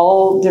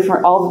all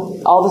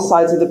the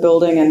sides of the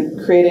building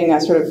and creating a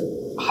sort of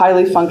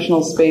highly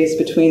functional space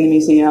between the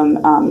museum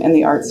and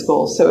the art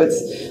school. So it's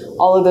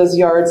all of those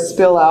yards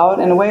spill out.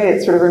 In a way,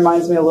 it sort of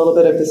reminds me a little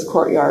bit of this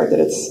courtyard, that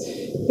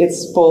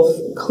it's both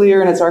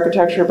clear in its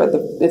architecture, but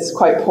it's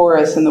quite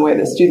porous in the way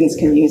that students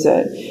can use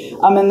it.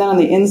 And then on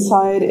the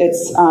inside,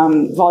 it's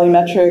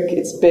volumetric,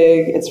 it's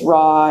big, it's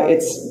raw,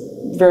 it's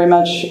very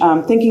much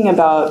thinking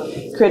about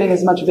creating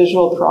as much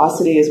visual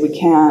porosity as we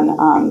can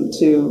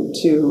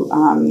to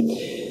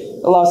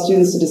allow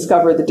students to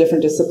discover the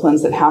different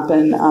disciplines that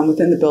happen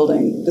within the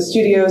building. The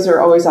studios are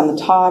always on the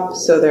top,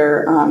 so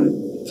they're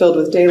filled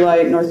with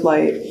daylight, north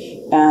light,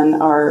 and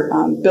are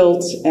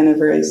built in a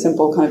very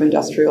simple kind of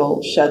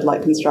industrial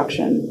shed-like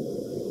construction.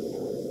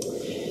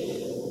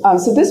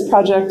 So this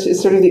project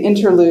is sort of the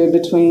interlude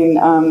between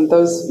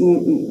those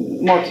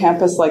more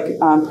campus-like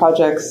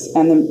projects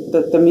and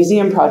the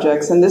museum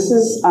projects. And this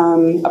is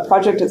a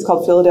project, it's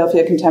called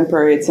Philadelphia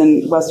Contemporary. It's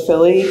in West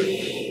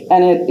Philly.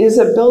 And it is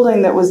a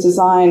building that was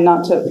designed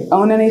not to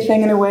own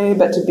anything in a way,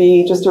 but to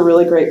be just a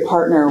really great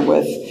partner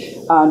with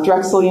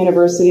Drexel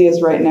University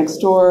is right next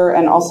door,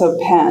 and also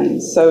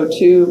Penn. So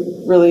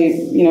two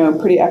really,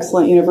 pretty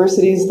excellent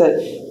universities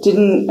that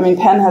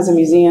Penn has a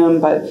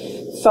museum, but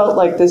felt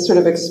like this sort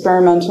of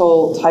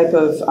experimental type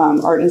of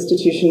art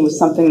institution was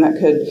something that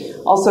could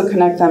also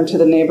connect them to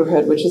the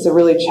neighborhood, which is a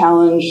really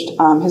challenged,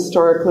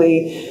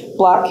 historically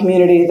Black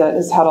community that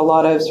has had a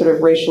lot of sort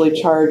of racially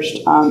charged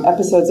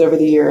episodes over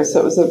the years. So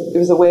it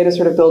was a way to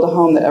sort of build a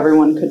home that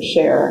everyone could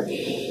share.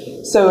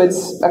 So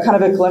it's a kind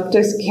of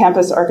eclectic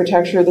campus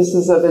architecture. This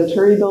is a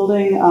Venturi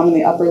building in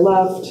the upper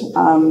left,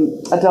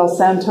 Adel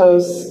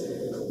Santos,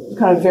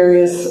 kind of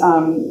various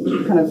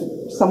kind of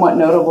somewhat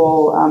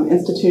notable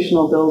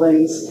institutional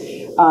buildings.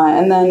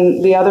 And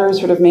then the other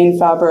sort of main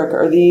fabric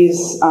are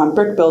these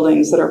brick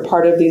buildings that are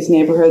part of these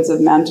neighborhoods of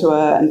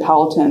Mantua and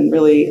Powelton,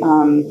 really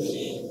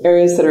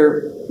areas that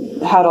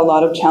had a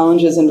lot of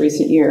challenges in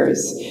recent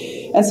years.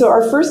 And so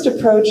our first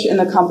approach in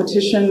the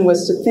competition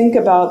was to think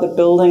about the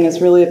building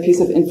as really a piece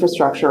of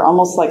infrastructure,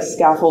 almost like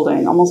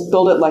scaffolding, almost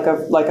build it like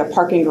a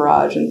parking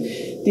garage. And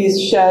these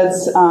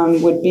sheds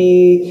would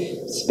be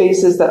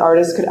spaces that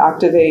artists could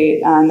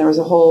activate, and there was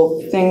a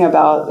whole thing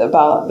about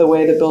the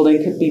way the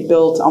building could be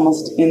built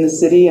almost in the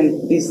city,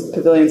 and these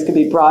pavilions could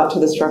be brought to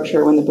the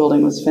structure when the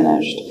building was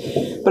finished.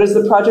 But as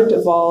the project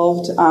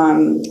evolved,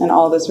 and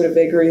all the sort of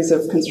vagaries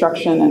of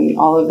construction and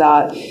all of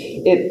that,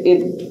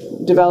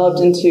 it developed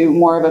into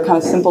more of a kind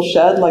of simple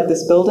shed like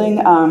this building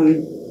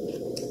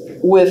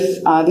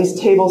with these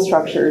table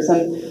structures.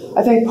 And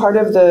I think part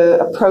of the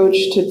approach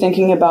to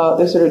thinking about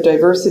the sort of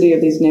diversity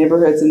of these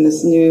neighborhoods and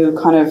this new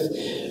kind of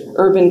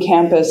urban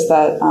campus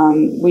that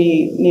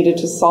we needed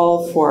to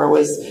solve for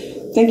was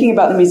thinking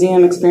about the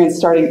museum experience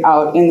starting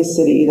out in the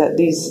city, that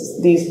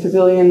these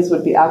pavilions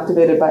would be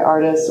activated by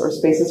artists or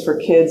spaces for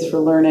kids for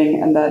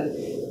learning, and that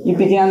you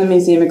began the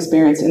museum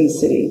experience in the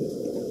city.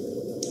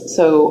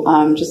 So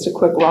just a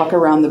quick walk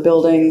around the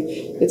building.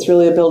 It's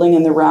really a building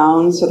in the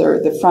round, so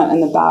the front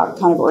and the back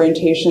kind of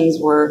orientations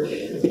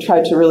we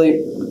tried to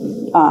really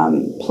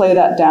play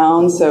that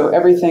down. So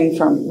everything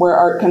from where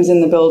art comes in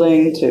the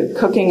building to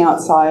cooking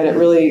outside, it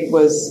really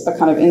was a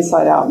kind of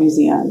inside-out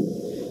museum.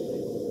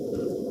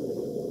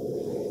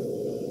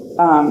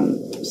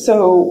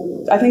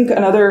 So I think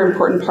another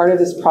important part of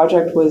this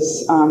project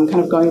was kind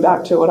of going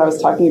back to what I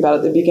was talking about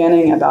at the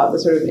beginning about the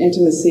sort of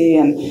intimacy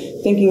and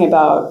thinking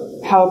about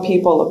how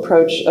people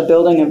approach a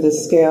building of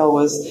this scale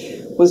was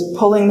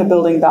pulling the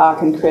building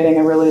back and creating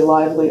a really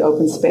lively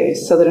open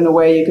space so that in a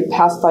way you could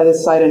pass by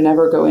this site and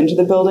never go into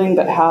the building,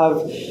 but have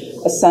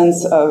a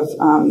sense of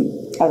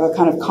a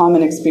kind of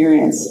common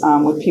experience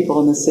with people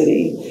in the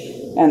city.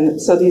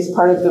 And so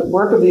part of the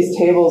work of these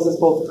tables is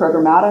both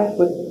programmatic.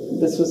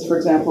 This was, for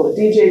example, a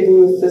DJ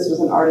booth. This was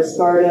an artist's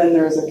garden.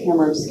 There was a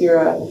camera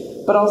obscura,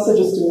 but also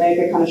just to make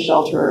a kind of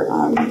shelter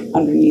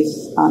underneath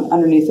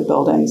the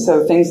building.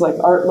 So things like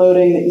art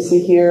loading that you see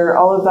here,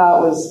 all of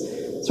that was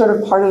sort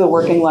of part of the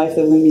working life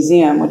of the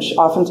museum, which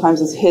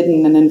oftentimes is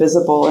hidden and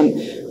invisible, and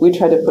we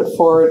try to put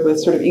forward with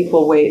sort of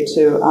equal weight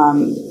to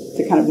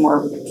the kind of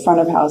more front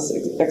of house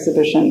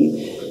exhibition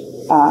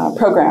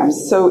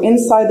programs. So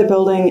inside the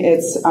building,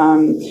 it's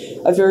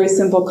a very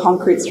simple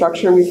concrete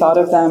structure. We thought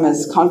of them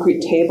as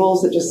concrete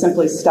tables that just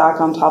simply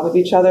stack on top of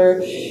each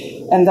other.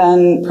 And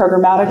then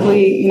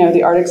programmatically,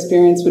 the art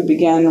experience would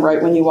begin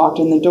right when you walked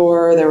in the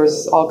door. There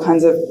was all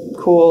kinds of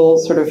cool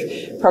sort of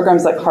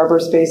programs like harbor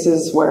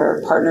spaces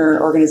where partner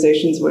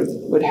organizations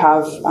would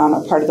have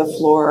a part of the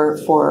floor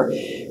for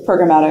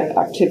programmatic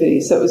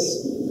activity. So it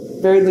was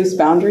very loose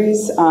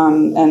boundaries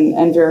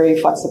and very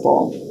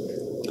flexible.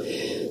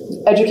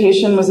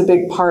 Education was a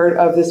big part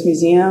of this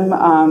museum,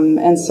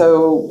 and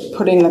so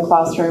putting the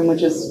classroom,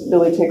 which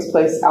really takes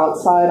place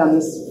outside on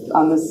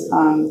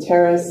this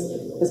terrace,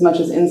 as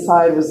much as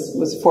inside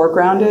was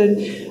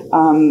foregrounded.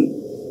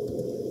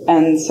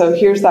 And so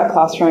here's that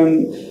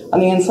classroom on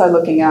the inside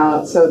looking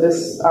out. So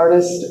this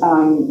artist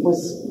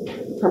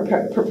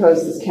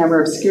proposed this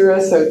camera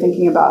obscura, so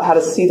thinking about how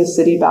to see the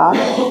city back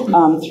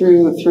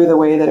through the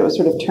way that it was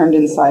sort of turned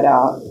inside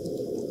out.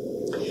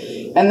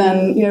 And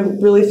then,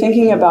 really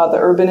thinking about the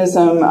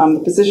urbanism,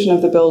 the position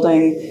of the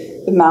building,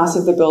 the mass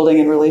of the building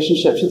in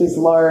relationship to these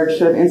large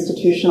sort of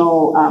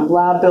institutional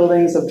lab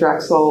buildings of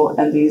Drexel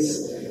and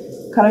these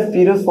kind of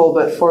beautiful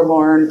but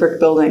forlorn brick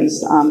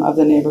buildings of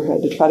the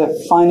neighborhood, to try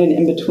to find an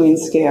in-between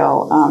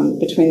scale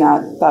between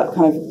that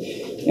kind of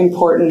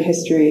important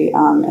history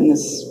and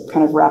this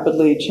kind of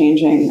rapidly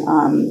changing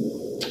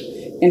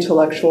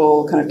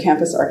intellectual kind of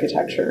campus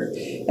architecture.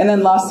 And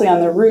then lastly, on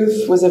the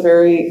roof was a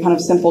very kind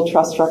of simple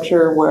truss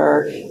structure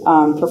where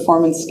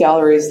performance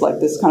galleries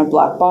like this kind of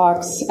black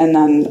box, and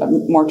then a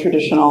more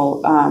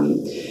traditional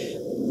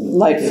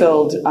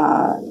light-filled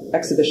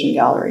exhibition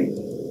gallery.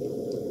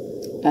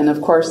 And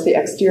of course, the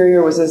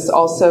exterior was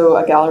also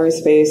a gallery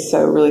space,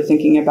 so really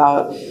thinking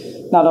about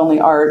not only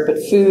art, but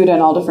food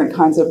and all different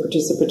kinds of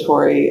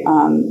participatory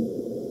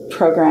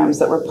programs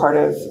that were part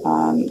of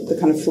the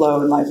kind of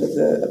flow and life of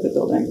the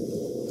building.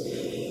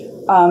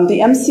 The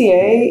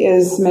MCA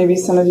is, maybe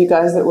some of you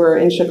guys that were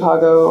in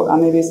Chicago,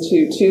 maybe it's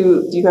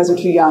you guys are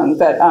too young,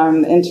 but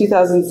in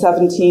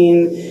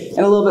 2017, and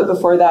a little bit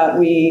before that,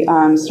 we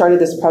started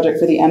this project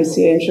for the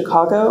MCA in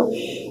Chicago.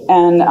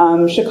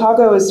 And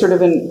Chicago is sort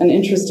of an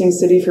interesting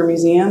city for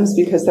museums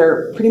because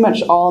they're pretty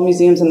much all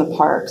museums in the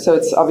park. So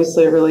it's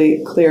obviously a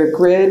really clear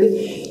grid,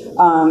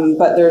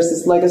 but there's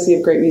this legacy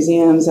of great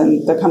museums,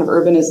 and the kind of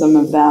urbanism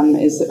of them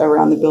is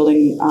around the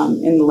building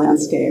in the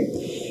landscape.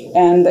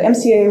 And the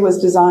MCA was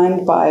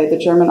designed by the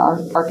German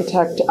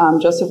architect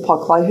Joseph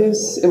Paul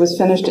Kleihues. It was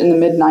finished in the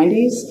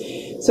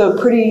mid-90s. So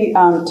pretty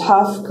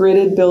tough,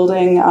 gridded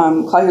building.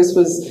 Kleihues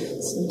was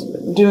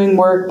doing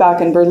work back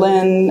in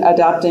Berlin,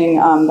 adapting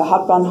the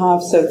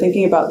Hauptbahnhof, so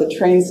thinking about the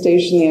train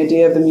station, the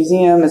idea of the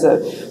museum as a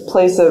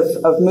place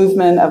of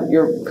movement, of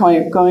you're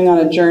going on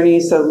a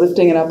journey, so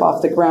lifting it up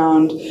off the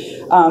ground.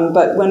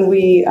 But when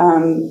we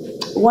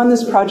won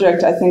this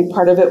project, I think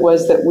part of it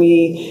was that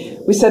we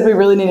said we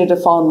really needed to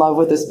fall in love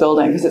with this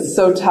building because it's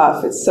so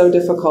tough, it's so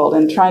difficult,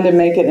 and trying to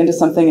make it into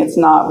something it's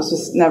not was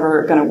just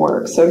never going to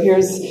work. So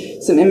here's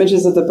some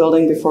images of the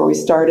building before we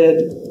started.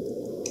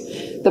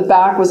 The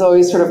back was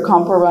always sort of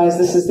compromised.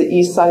 This is the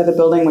east side of the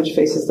building, which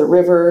faces the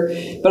river.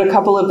 But a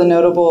couple of the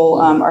notable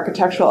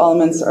architectural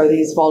elements are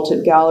these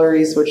vaulted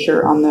galleries, which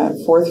are on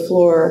the 4th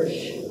floor,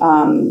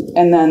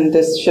 and then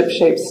this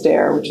ship-shaped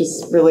stair, which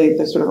is really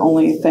the sort of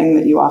only thing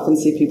that you often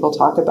see people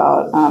talk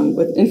about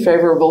in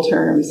favorable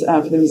terms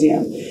for the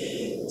museum.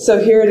 So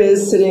here it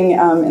is sitting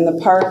in the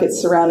park. It's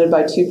surrounded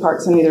by 2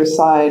 parks on either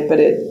side, but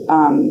it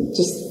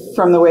just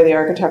from the way the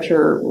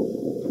architecture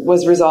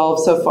was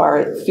resolved so far,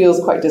 it feels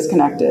quite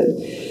disconnected.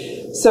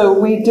 So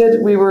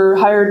we were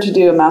hired to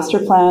do a master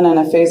plan and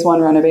a phase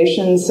 1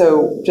 renovation,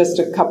 so just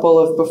a couple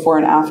of before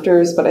and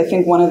afters, but I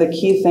think one of the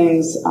key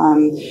things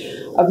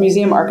of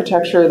museum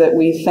architecture that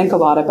we think a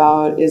lot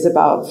about is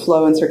about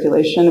flow and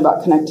circulation,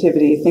 about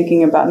connectivity,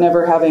 thinking about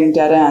never having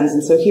dead ends.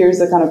 And so here's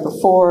the kind of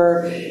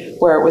before,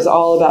 where it was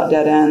all about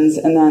dead ends,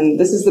 and then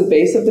this is the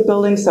base of the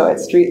building, so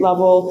at street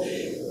level.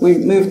 We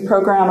moved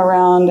program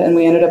around, and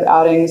we ended up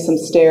adding some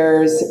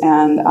stairs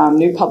and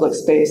new public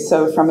space.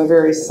 So from a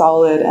very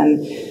solid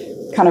and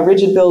kind of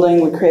rigid building,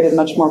 we created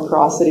much more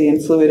porosity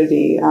and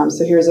fluidity.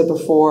 So here's a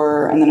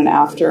before and then an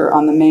after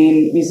on the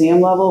main museum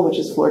level, which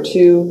is floor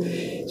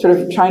 2, sort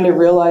of trying to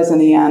realize in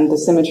the end the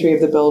symmetry of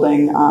the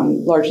building,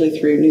 largely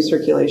through new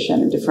circulation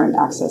and different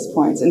access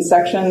points. In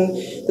section,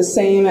 the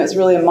same. It's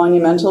really a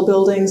monumental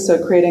building,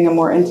 so creating a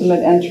more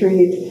intimate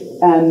entry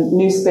and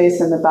new space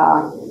in the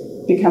back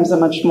becomes a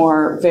much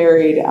more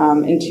varied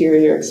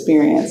interior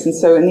experience. And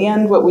so in the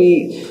end, what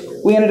we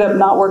ended up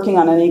not working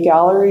on any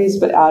galleries,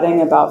 but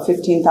adding about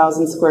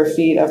 15,000 square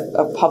feet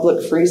of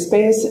public free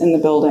space in the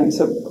building.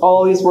 So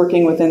always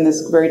working within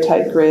this very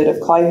tight grid of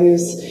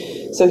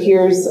Kleihues. So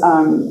here's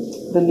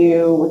the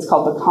new, what's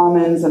called the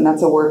Commons, and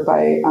that's a work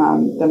by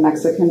the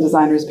Mexican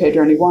designers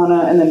Pedro and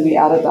Iguana, and then we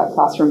added that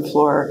classroom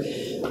floor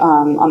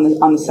on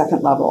the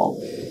 2nd level.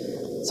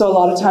 So a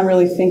lot of time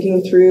really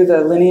thinking through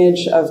the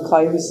lineage of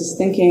Kleihues'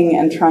 thinking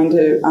and trying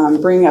to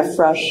bring a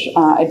fresh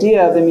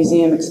idea of the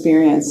museum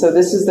experience. So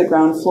this is the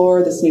ground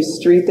floor, this new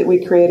street that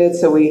we created.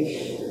 So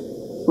we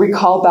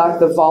recall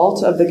back the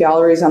vault of the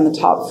galleries on the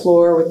top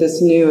floor with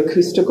this new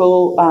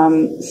acoustical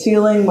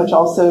ceiling, which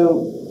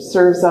also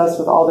serves us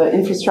with all the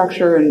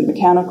infrastructure and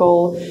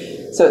mechanical.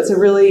 So it's a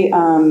really,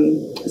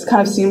 it's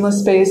kind of seamless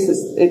space.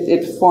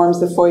 It forms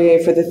the foyer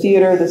for the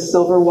theater, the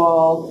silver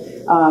wall,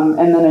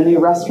 and then a new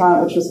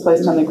restaurant, which was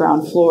placed on the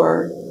ground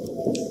floor.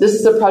 This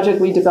is a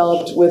project we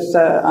developed with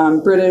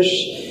the British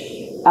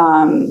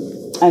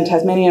and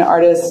Tasmanian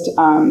artist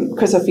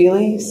Chris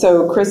O'Feely.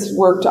 So Chris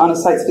worked on a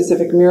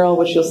site-specific mural,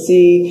 which you'll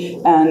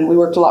see, and we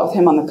worked a lot with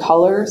him on the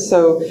color.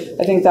 So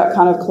I think that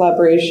kind of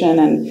collaboration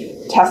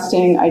and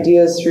testing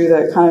ideas through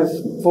the kind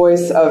of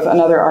voice of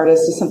another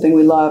artist is something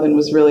we love and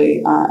was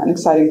really an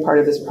exciting part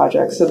of this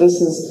project. So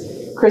this is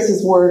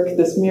Chris's work,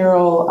 this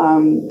mural,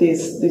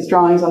 these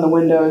drawings on the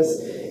windows.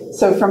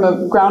 So from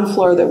a ground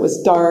floor that was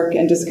dark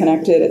and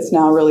disconnected, it's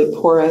now really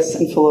porous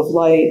and full of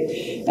light.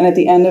 And at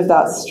the end of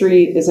that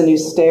street is a new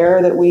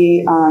stair that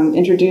we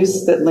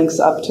introduced that links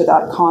up to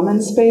that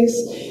common space.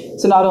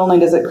 So not only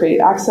does it create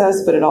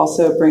access, but it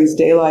also brings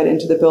daylight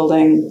into the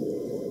building.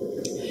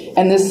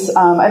 And this,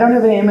 I don't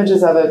have any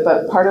images of it,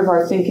 but part of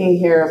our thinking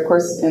here, of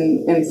course,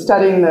 in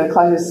studying the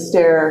Kleihues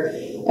stair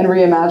and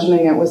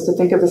reimagining it was to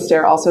think of the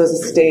stair also as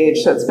a stage.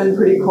 So it's been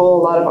pretty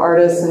cool. A lot of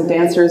artists and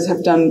dancers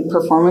have done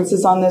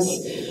performances on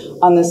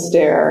this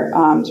stair,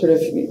 sort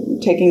of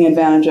taking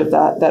advantage of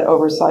that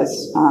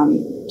oversized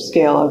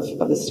scale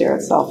of the stair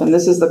itself. And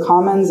this is the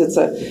Commons. It's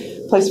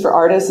a place for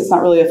artists. It's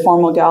not really a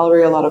formal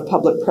gallery, a lot of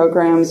public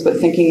programs, but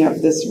thinking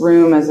of this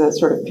room as a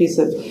sort of piece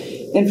of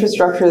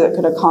infrastructure that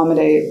could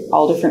accommodate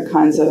all different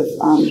kinds of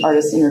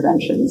artist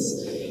interventions.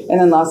 And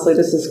then lastly,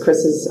 this is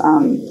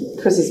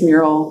Chris's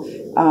mural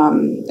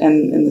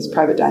in this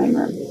private dining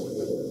room.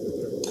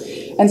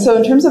 And so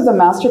in terms of the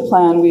master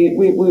plan, we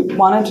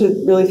wanted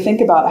to really think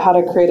about how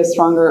to create a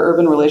stronger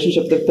urban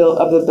relationship of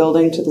the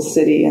building to the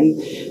city. And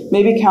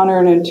maybe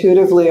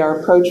counterintuitively, our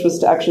approach was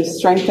to actually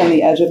strengthen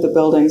the edge of the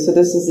building. So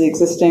this is the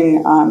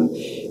existing,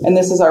 and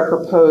this is our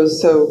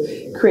proposed. So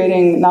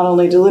creating, not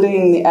only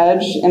delineating the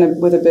edge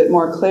with a bit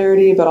more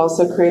clarity, but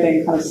also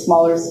creating kind of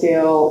smaller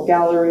scale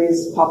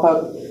galleries,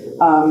 pop-up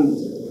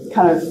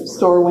kind of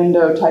store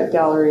window type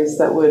galleries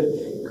that would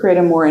create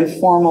a more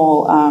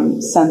informal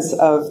sense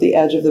of the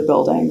edge of the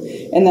building.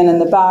 And then in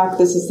the back,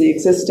 this is the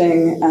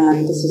existing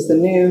and this is the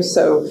new.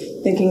 So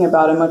thinking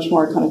about a much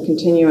more kind of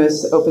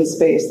continuous open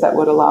space that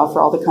would allow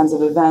for all the kinds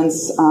of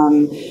events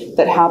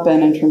that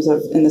happen in terms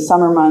of in the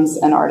summer months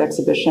and art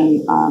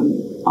exhibition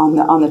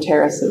on the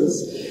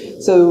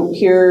terraces. So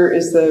here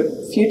is the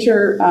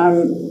future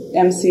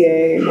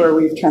MCA where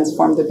we've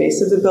transformed the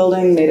base of the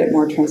building, made it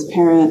more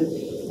transparent,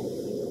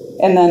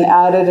 and then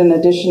added an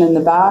addition in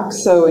the back.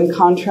 So in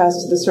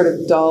contrast to the sort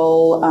of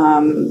dull,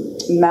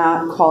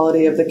 matte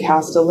quality of the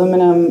cast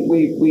aluminum,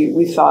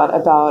 we thought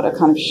about a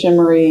kind of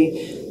shimmery,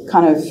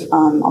 kind of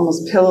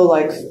almost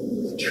pillow-like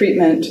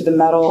treatment to the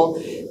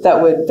metal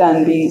that would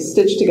then be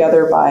stitched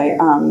together by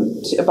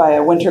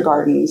a winter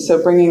garden.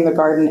 So bringing the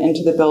garden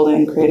into the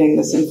building, creating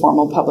this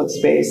informal public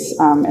space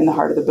in the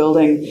heart of the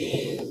building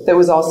that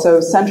was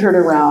also centered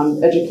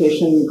around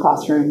education,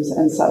 classrooms,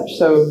 and such.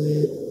 So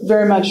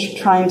very much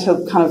trying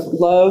to kind of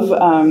love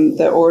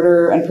the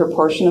order and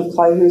proportion of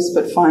Clayhus,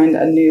 but find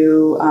a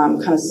new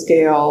kind of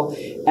scale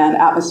and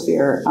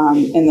atmosphere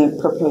in the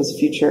proposed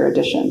future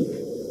edition.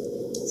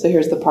 So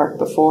here's the park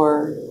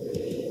before,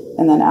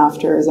 and then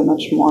after is a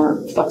much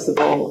more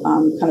flexible,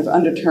 kind of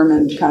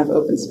undetermined kind of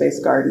open space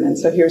garden. And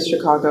so here's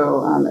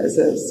Chicago as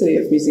a city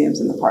of museums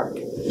in the park.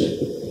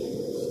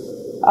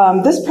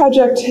 This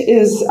project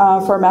is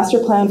for a master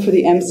plan for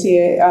the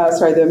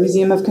the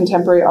Museum of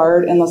Contemporary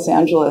Art in Los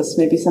Angeles.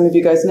 Maybe some of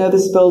you guys know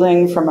this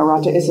building from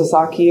Arata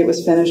Isozaki. It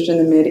was finished in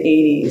the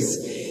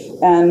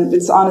mid-'80s. And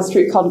it's on a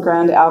street called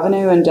Grand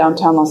Avenue in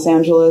downtown Los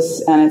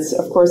Angeles. And it's,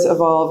 of course,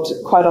 evolved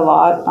quite a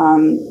lot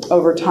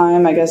over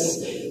time. I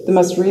guess the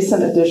most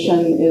recent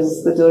addition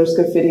is the Diller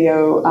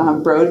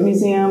Scofidio Broad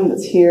Museum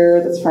that's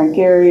here. That's Frank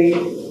Gehry.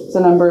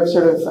 There's a number of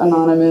sort of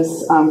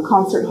anonymous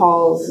concert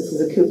halls. This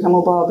is a Coop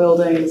Himmelbau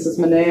building. This is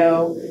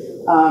Mineo.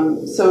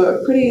 So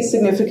a pretty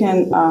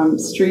significant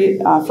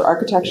street for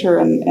architecture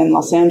in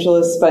Los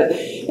Angeles. But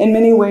in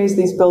many ways,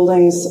 these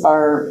buildings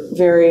are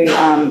very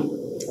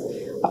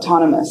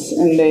autonomous,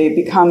 and they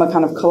become a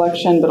kind of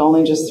collection, but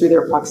only just through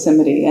their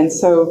proximity. And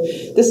so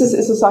this is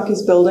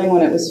Isosaki's building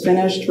when it was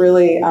finished.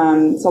 Really,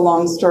 it's a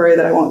long story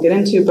that I won't get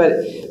into,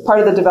 but part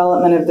of the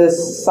development of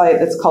this site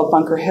that's called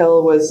Bunker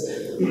Hill was,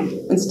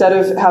 instead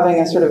of having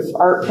a sort of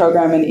art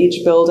program in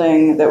each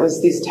building, that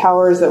was these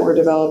towers that were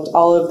developed,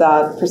 all of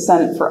that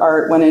percent for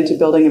art went into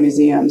building a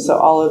museum. So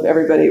all of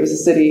everybody, it was a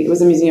city, it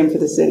was a museum for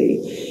the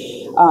city.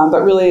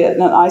 But really an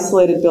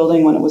isolated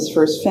building when it was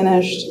first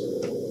finished.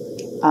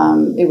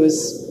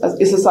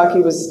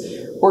 Isozaki was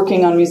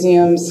working on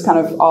museums kind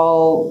of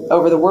all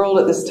over the world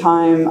at this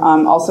time,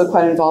 also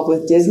quite involved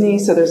with Disney.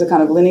 So there's a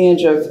kind of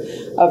lineage of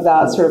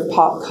that sort of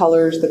pop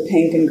colors, the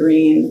pink and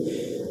green.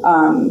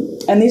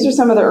 And these are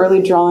some of the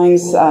early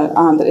drawings that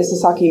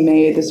Isozaki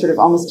made, this sort of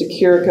almost a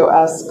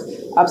Kiriko-esque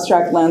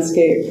abstract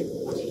landscape.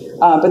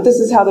 But this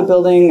is how the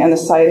building and the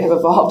site have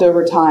evolved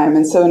over time.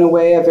 And so in a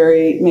way, a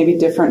very maybe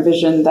different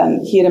vision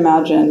than he had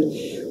imagined,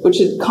 which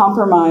had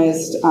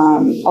compromised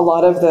a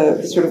lot of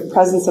the sort of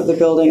presence of the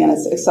building and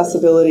its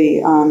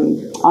accessibility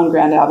on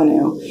Grand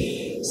Avenue.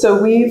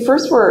 So we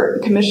first were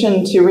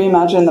commissioned to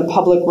reimagine the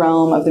public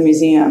realm of the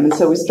museum. And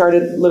so we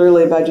started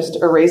literally by just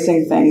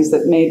erasing things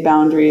that made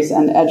boundaries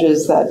and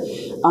edges that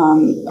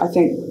I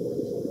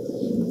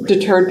think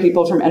deterred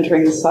people from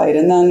entering the site.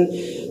 And then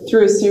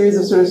through a series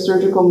of sort of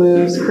surgical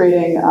moves,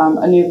 creating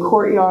a new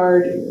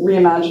courtyard,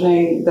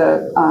 reimagining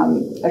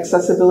the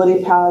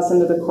accessibility paths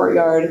into the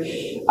courtyard,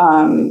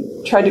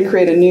 tried to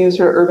create a new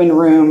sort of urban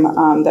room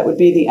that would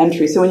be the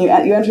entry. So when you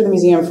enter the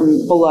museum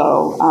from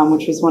below,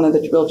 which was one of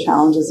the real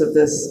challenges of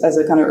this as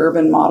a kind of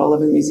urban model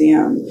of a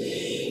museum.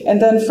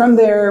 And then from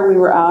there, we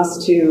were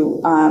asked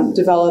to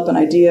develop an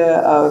idea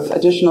of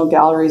additional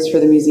galleries for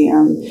the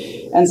museum.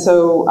 And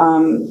so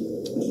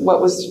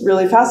what was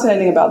really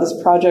fascinating about this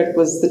project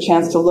was the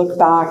chance to look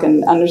back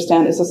and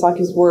understand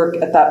Isosaki's work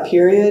at that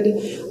period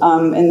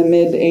in the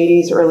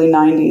mid-'80s, early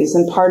 '90s.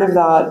 And part of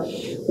that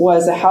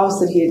was a house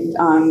that he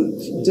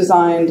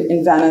designed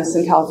in Venice,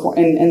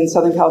 in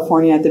Southern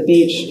California, at the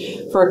beach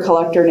for a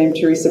collector named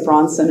Teresa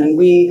Bronson. And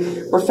we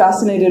were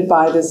fascinated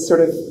by this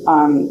sort of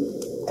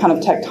kind of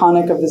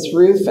tectonic of this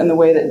roof and the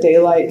way that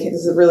daylight,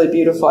 this is really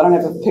beautiful. I don't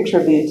have a picture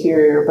of the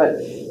interior, but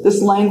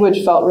this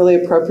language felt really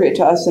appropriate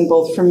to us and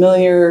both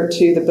familiar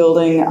to the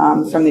building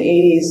from the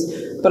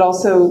 80s, but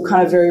also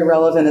kind of very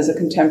relevant as a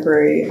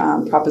contemporary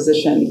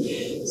proposition.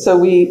 So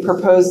we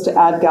proposed to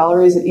add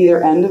galleries at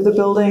either end of the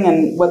building,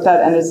 and what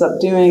that ends up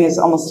doing is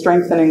almost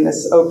strengthening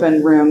this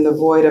open room, the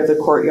void of the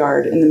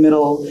courtyard in the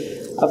middle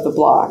of the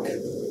block.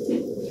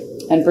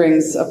 And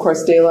brings, of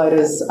course, daylight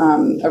as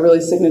a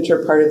really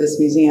signature part of this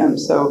museum.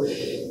 So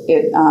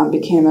it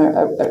became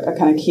a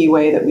kind of key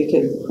way that we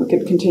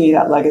could continue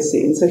that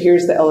legacy. And so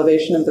here's the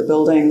elevation of the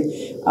building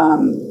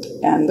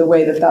and the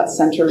way that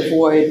center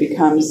void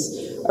becomes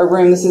a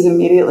room. This is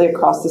immediately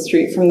across the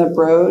street from the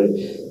Broad.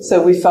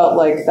 So we felt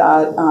like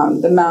that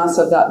the mass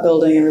of that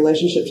building in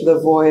relationship to the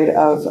void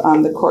of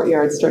the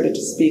courtyard started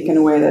to speak in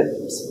a way that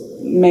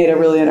made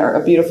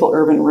a beautiful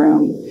urban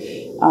room.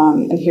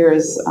 And here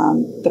is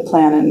the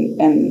plan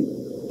and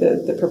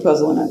the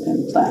proposal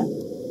and plan.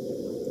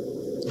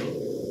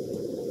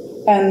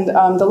 And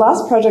the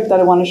last project that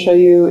I want to show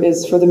you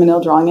is for the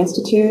Menil Drawing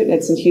Institute.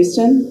 It's in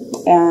Houston,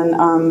 and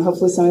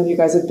hopefully some of you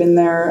guys have been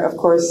there. Of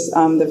course,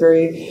 not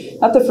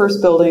the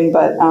first building,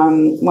 but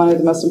one of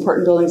the most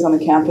important buildings on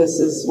the campus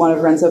is one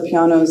of Renzo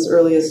Piano's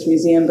earliest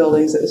museum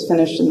buildings that was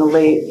finished in the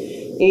late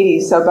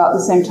 80s, so about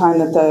the same time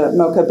that the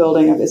Mocha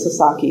building of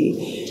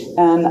Isesaki.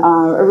 And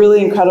a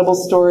really incredible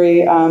story.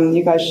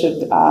 You guys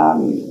should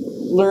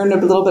learn a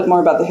little bit more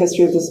about the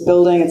history of this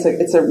building. It's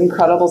an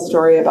incredible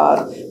story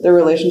about the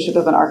relationship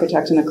of an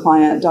architect and a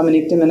client.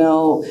 Dominique de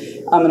Menil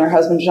and her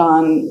husband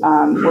Jean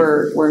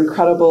were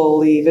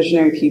incredibly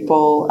visionary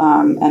people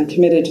and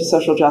committed to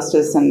social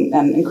justice and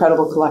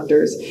incredible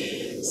collectors.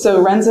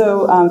 So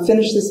Renzo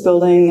finished this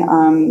building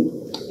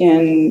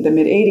in the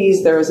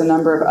mid-'80s. There was a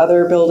number of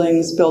other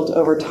buildings built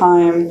over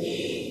time.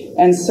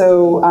 And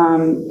so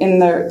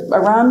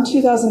around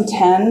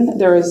 2010,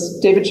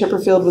 David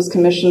Chipperfield was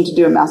commissioned to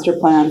do a master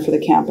plan for the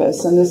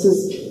campus. And this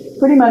is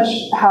pretty much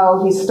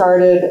how he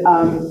started.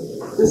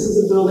 This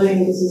is a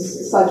building, this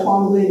is Cy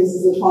Twombly, this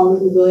is the Twombly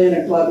Pavilion,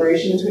 a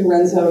collaboration between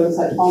Renzo and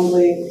Cy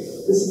Twombly.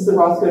 This is the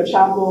Rothko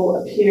Chapel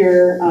up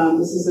here.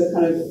 This is a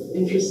kind of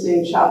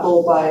interesting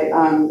chapel by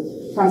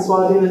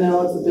Francois de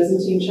Menil. It's the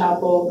Byzantine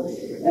chapel.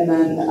 And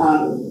then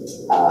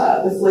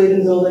the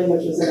Flavin building,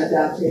 which was an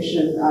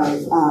adaptation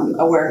of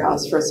a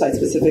warehouse for a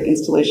site-specific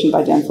installation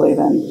by Dan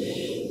Flavin.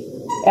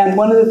 And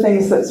one of the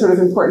things that's sort of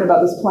important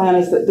about this plan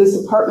is that this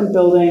apartment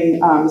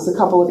building is a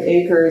couple of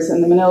acres,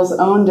 and the Menils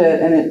owned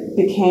it, and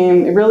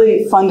it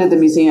really funded the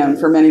museum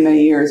for many,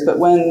 many years. But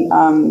when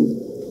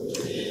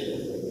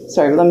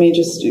sorry, let me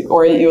just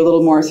orient you a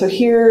little more. So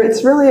here,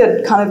 it's really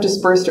a kind of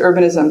dispersed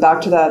urbanism. Back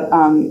to that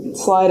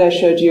slide I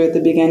showed you at the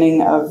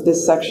beginning of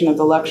this section of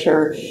the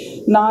lecture.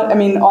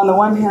 On the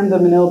one hand, the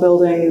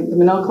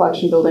Menil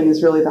Collection building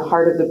is really the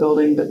heart of the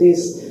building, but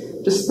these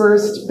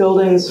dispersed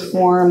buildings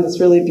form this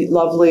really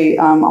lovely,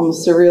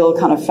 almost surreal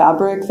kind of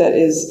fabric that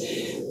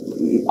is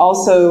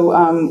also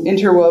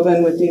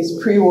interwoven with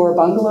these pre-war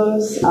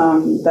bungalows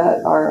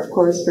that are, of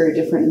course, very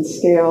different in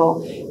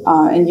scale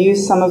and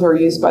some of are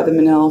used by the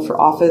Menil for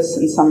office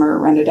and some are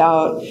rented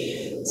out.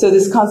 So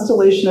this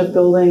constellation of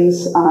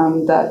buildings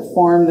that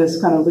form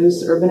this kind of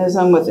loose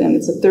urbanism within,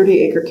 it's a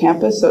 30-acre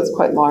campus, so it's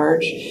quite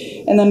large.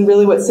 And then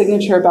really what's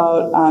signature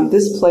about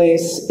this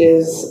place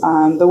is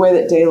the way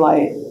that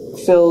daylight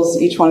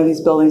fills each one of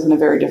these buildings in a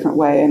very different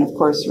way. And of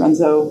course,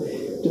 Renzo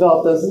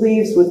developed those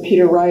leaves with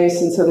Peter Rice,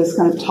 and so this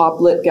kind of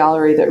top-lit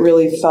gallery that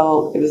really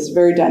felt, it was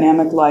very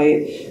dynamic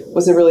light,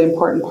 was a really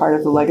important part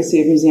of the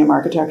legacy of museum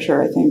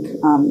architecture, I think,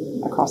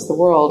 across the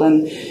world.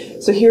 And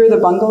so here are the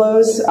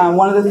bungalows.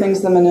 One of the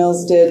things the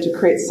Menils did to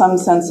create some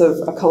sense of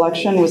a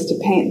collection was to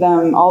paint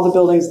them, all the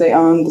buildings they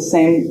owned, the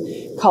same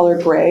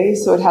color gray.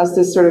 So it has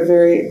this sort of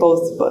very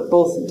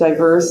both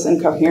diverse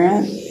and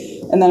coherent.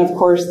 And then, of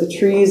course, the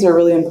trees are a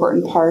really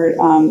important part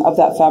of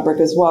that fabric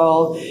as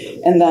well.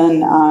 And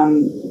then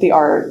the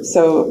art.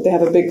 So they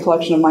have a big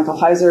collection of Michael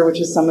Heiser, which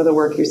is some of the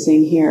work you're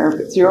seeing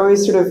here. So you're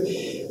always sort of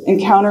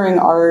encountering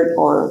art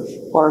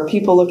or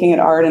people looking at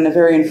art in a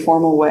very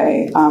informal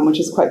way, which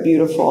is quite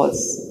beautiful.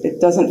 It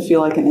doesn't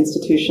feel like an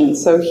institution.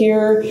 So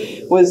here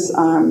was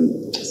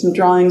some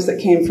drawings that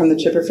came from the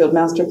Chipperfield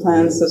master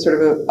plan, so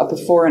sort of a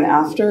before and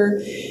after.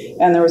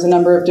 And there was a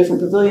number of different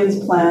pavilions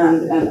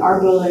planned, and our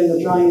building,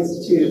 the Drawing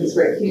Institute, is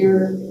right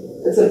here.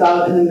 It's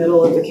about in the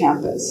middle of the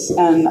campus.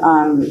 And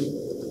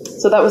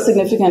so that was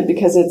significant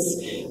because it's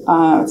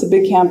a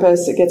big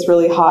campus. It gets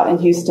really hot in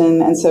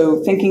Houston. And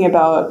so thinking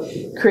about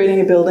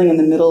creating a building in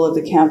the middle of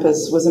the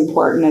campus was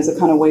important as a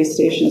kind of way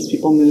station as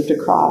people moved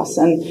across.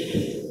 And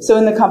so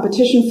in the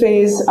competition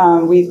phase,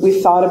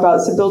 we thought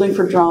about, it's a building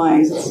for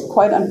drawings. It's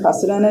quite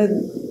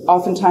unprecedented.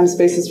 Oftentimes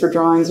spaces for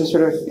drawings are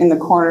sort of in the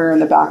corner in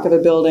the back of a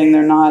building.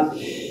 They're not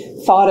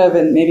thought of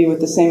and maybe with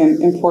the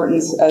same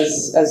importance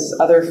as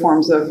other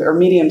forms of or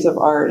mediums of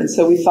art. And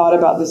so we thought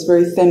about this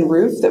very thin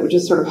roof that would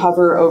just sort of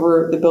hover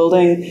over the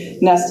building,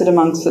 nested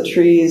amongst the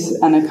trees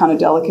in a kind of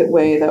delicate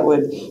way that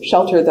would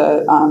shelter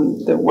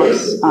the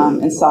works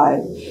inside.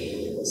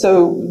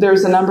 So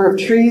there's a number of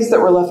trees that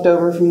were left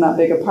over from that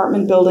big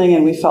apartment building,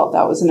 and we felt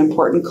that was an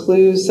important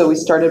clue. So we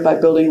started by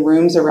building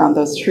rooms around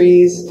those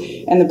trees,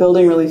 and the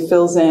building really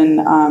fills in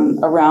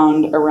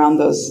around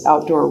those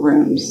outdoor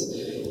rooms.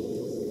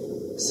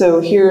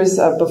 So here's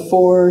a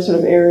before sort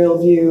of aerial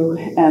view,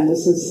 and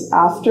this is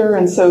after.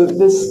 And so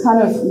this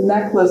kind of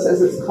necklace,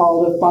 as it's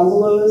called, of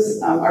bungalows,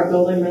 our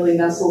building really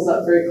nestles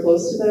up very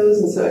close to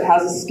those. And so it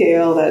has a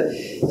scale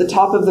that the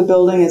top of the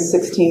building is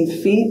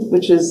 16 feet,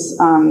 which is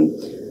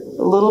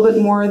a little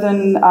bit more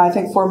than, I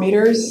think, 4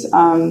 meters.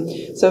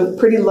 So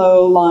pretty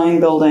low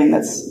lying building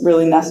that's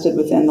really nested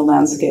within the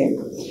landscape.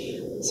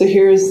 So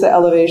here's the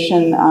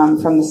elevation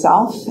from the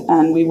south,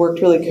 and we worked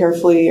really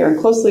carefully or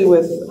closely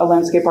with a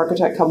landscape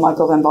architect called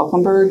Michael van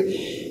Valkenburg.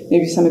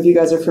 Maybe some of you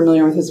guys are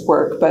familiar with his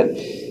work, but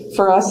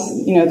For us,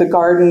 the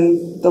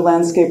garden, the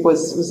landscape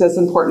was as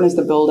important as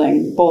the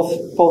building, both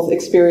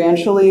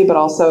experientially, but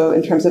also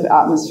in terms of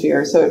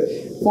atmosphere. So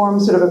it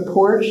forms sort of a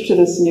porch to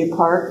this new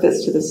park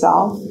that's to the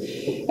south.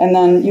 And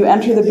then you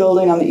enter the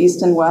building on the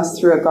east and west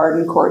through a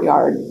garden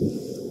courtyard.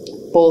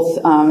 Both,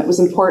 it was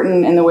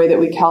important in the way that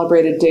we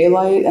calibrated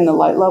daylight and the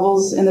light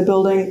levels in the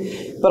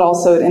building, but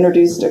also it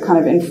introduced a kind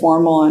of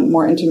informal and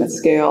more intimate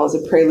scale as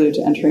a prelude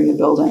to entering the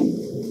building.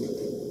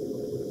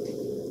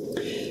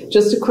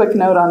 Just a quick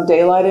note on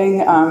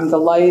daylighting. The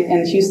light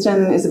in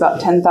Houston is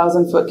about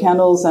 10,000 foot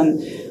candles,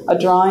 and a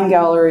drawing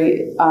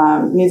gallery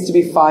needs to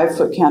be 5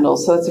 foot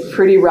candles. So that's a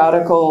pretty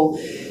radical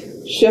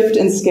shift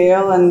in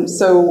scale. And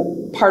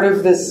so part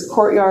of this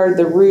courtyard,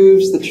 the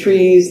roofs, the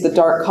trees, the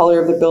dark color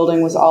of the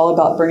building was all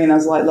about bringing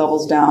those light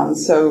levels down.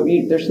 So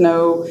there's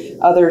no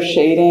other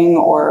shading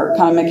or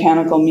kind of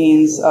mechanical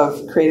means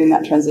of creating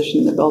that transition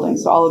in the building.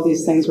 So all of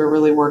these things were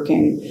really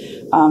working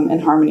in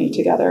harmony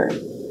together.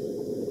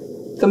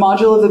 The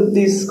module of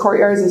these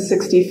courtyards is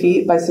 60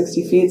 feet by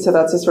 60 feet, so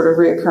that's a sort of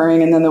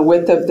reoccurring. And then the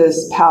width of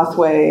this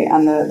pathway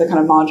and the kind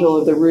of module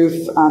of the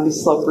roof,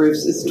 these slope roofs,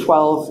 is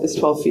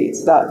 12 feet.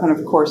 So that kind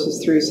of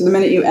courses through. So the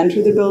minute you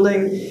enter the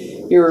building,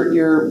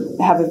 you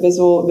have a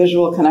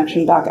visual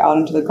connection back out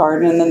into the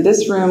garden. And then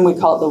this room, we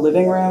call it the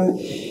living room.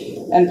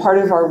 And part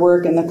of our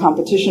work in the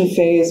competition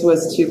phase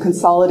was to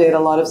consolidate a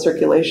lot of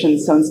circulation.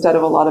 So instead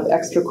of a lot of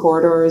extra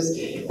corridors,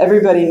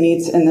 everybody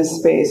meets in this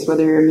space,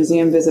 whether you're a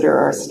museum visitor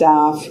or a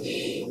staff.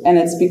 And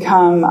it's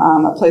become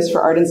a place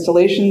for art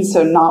installations,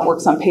 so not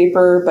works on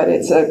paper, but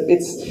it's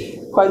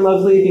quite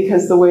lovely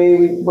because the way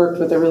we worked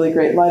with a really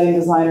great lighting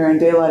designer and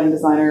daylighting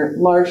designer,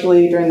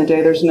 largely during the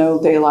day there's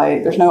no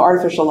daylight, there's no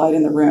artificial light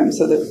in the room.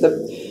 So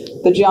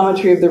the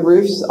geometry of the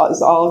roofs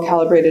is all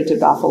calibrated to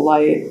baffle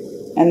light.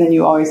 And then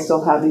you always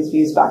still have these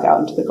views back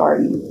out into the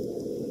garden.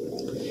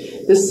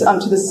 This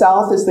to the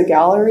south is the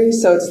gallery,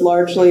 so it's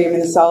largely,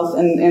 the south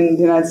in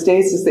the United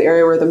States is the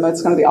area where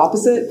it's going to be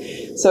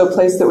opposite, so a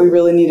place that we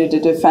really needed to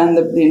defend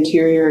the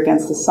interior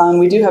against the sun.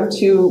 We do have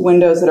 2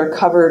 windows that are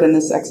covered in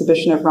this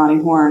exhibition of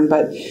Ronnie Horn,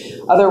 but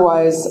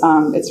otherwise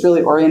it's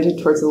really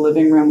oriented towards the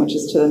living room, which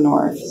is to the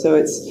north. So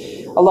it's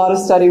a lot of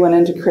study went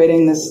into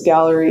creating this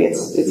gallery.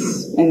 It's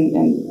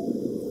in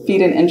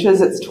feet and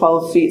inches, it's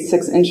 12 feet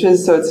 6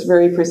 inches, so it's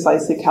very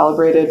precisely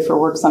calibrated for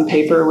works on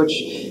paper, which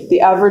the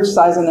average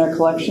size in their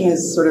collection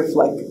is sort of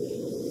like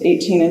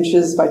 18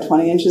 inches by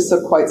 20 inches, so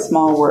quite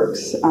small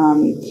works.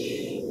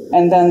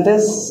 And then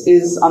this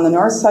is on the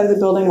north side of the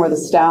building where the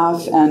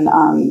staff and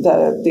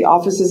the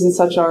offices and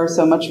such are,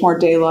 so much more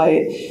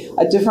daylight,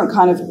 a different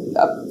kind of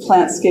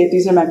plantscape.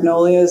 These are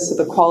magnolias, so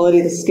the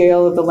quality, the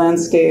scale of the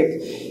landscape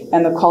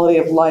and the quality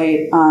of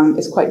light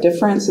is quite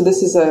different. So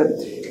this is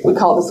we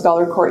call it the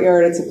Scholar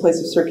Courtyard. It's a place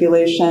of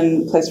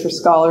circulation, a place for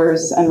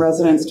scholars and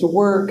residents to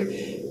work,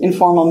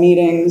 informal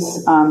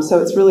meetings.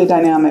 So it's really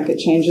dynamic. It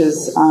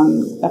changes,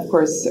 of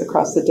course,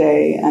 across the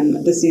day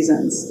and the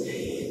seasons.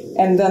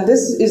 And then this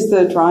is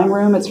the drawing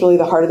room. It's really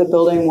the heart of the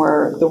building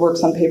where the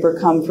works on paper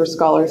come for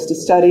scholars to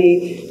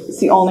study.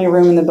 It's the only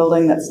room in the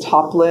building that's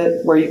top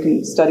lit where you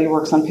can study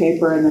works on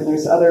paper, and then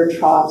there's other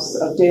troughs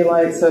of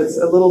daylight. So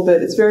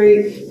it's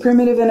very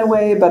primitive in a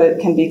way, but it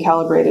can be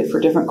calibrated for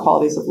different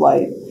qualities of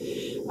light.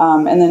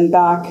 And then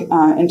back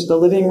into the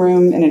living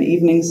room in an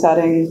evening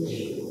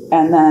setting.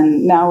 And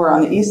then now we're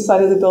on the east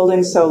side of the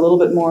building, so a little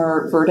bit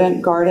more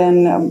verdant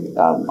garden,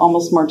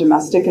 almost more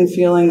domestic in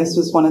feeling. This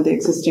was one of the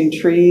existing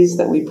trees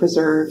that we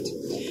preserved.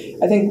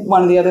 I think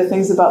one of the other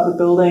things about the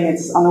building,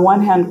 it's on the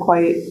one hand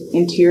quite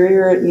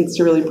interior. It needs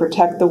to really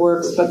protect the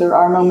works, but there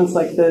are moments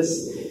like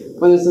this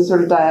where there's a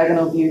sort of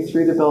diagonal view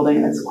through the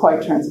building that's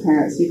quite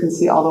transparent, so you can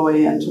see all the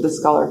way into the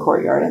Scholar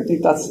Courtyard. I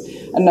think that's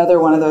another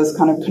one of those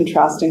kind of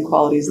contrasting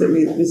qualities that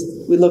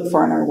we look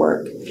for in our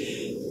work.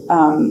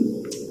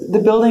 The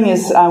building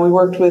is, we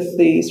worked with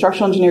the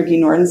structural engineer Guy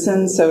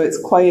Nordenson, so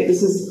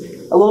this is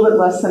a little bit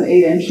less than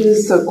 8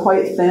 inches, so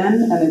quite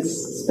thin, and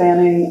it's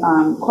spanning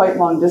quite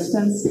long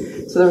distance.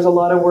 So there was a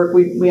lot of work.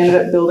 We ended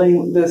up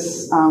building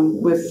this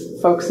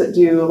with folks that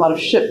do a lot of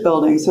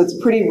shipbuilding, so it's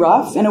pretty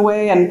rough in a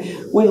way, and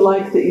we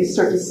like that you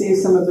start to see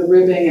some of the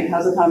ribbing. It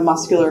has a kind of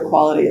muscular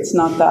quality. It's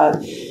not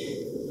that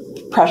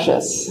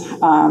precious.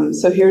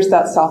 So here's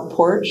that south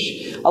porch.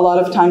 A lot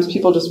of times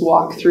people just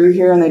walk through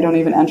here and they don't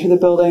even enter the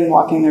building,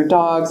 walking their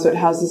dogs. So it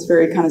has this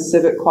very kind of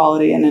civic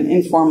quality and an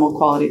informal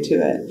quality to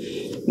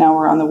it. Now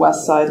we're on the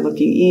west side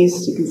looking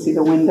east. You can see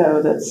the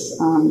window that's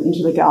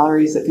into the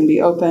galleries that can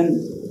be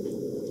open.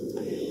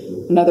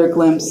 Another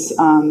glimpse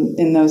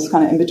in those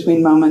kind of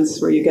in-between moments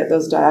where you get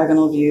those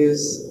diagonal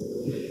views.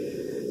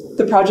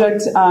 The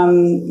project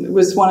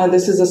was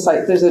this is a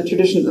site, there's a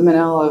tradition at the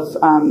Manil of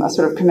a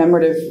sort of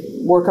commemorative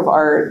work of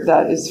art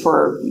that is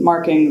for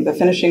marking the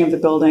finishing of the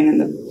building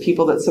and the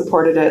people that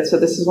supported it. So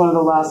this is one of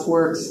the last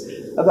works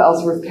of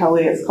Ellsworth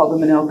Kelly. It's called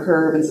the Manil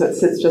Curve, and so it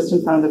sits just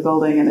in front of the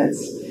building, and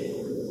it's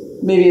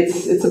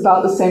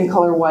about the same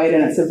color white,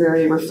 and it's a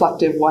very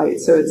reflective white,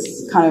 so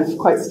it's kind of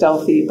quite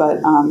stealthy, but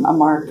a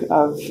mark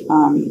of,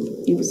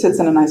 it sits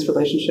in a nice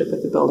relationship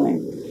with the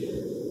building.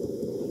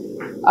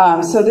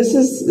 So this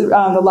is the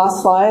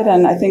last slide,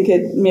 and I think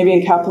it maybe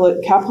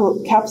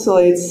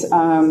encapsulates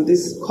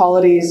these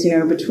qualities,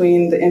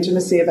 between the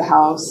intimacy of a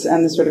house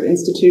and the sort of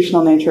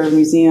institutional nature of a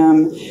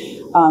museum,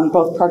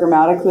 both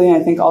programmatically and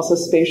I think also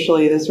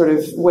spatially, the sort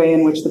of way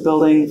in which the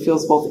building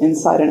feels both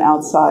inside and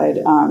outside,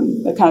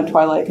 a kind of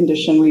twilight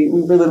condition. We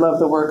really love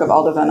the work of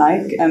Aldo van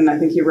Eyck, and I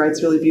think he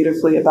writes really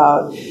beautifully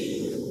about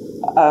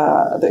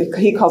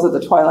he calls it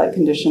the twilight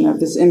condition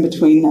of this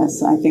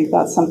in-betweenness, and I think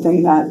that's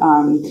something that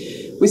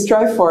we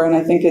strive for, and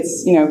I think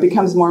it's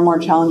becomes more and more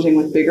challenging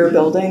with bigger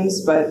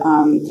buildings, but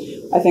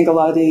I think a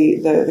lot of the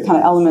kind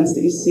of elements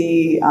that you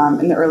see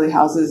in the early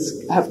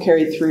houses have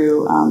carried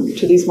through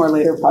to these more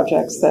later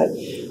projects that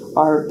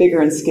are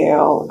bigger in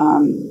scale,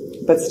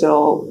 but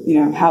still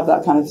have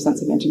that kind of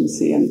sense of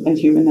intimacy and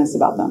humanness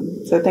about them.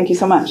 So thank you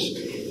so much.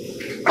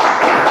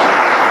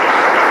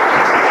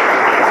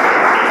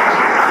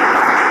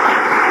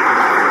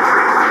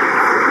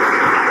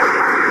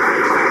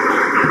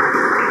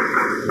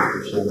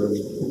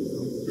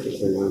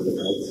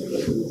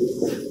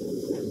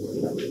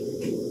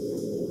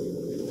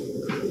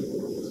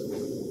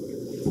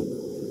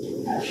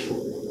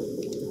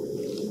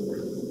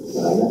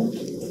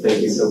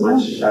 Thank you so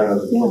much, Sharon,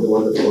 for the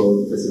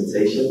wonderful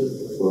presentation,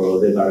 for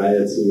the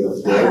variety of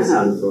works,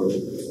 and for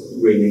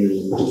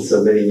bringing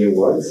so many new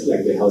works,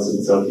 like the house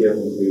in Tokyo.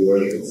 We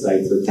were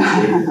excited to see,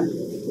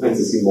 and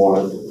to see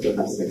more,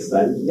 perhaps next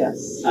time.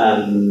 Yes.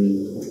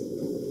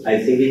 I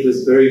think it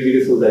was very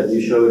beautiful that you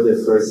showed the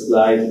first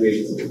slide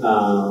with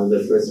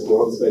the first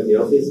works by the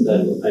office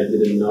that I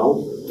didn't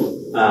know,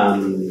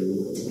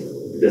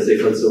 because they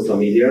felt so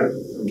familiar.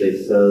 They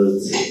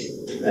felt,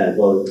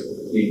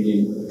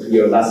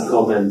 your last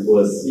comment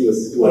was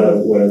what I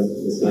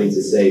was going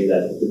to say,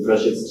 that the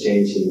projects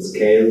change in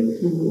scale,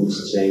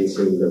 change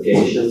in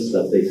locations,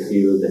 but they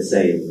feel the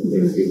same.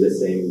 They feel the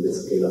same, the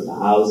scale of the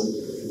house,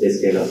 the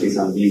scale of this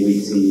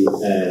ambiguity.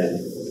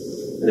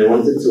 And I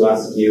wanted to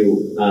ask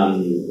you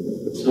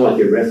about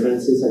your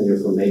references and your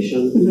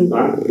formation,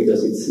 Mark,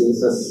 because it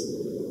seems as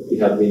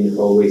you have been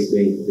always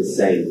doing the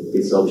same,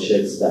 these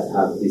objects that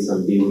have this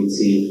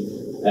ambiguity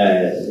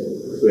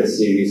through a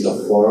series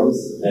of forms.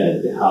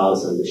 The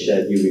house and the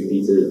shed, you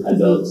repeated a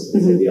lot, this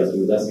idea of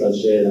industrial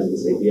shed and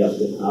this idea of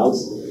the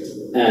house.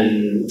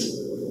 And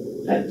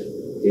I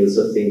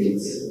also think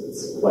it's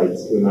quite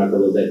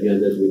remarkable that you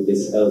ended with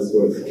this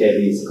Ellsworth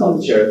Kelly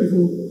sculpture,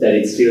 that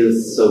it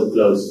feels so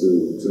close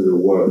to the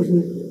work.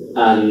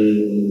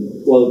 And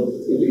well,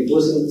 it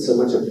wasn't so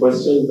much a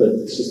question,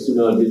 but just to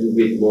know a little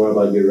bit more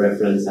about your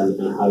reference and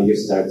how you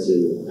start to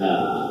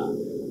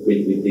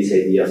with this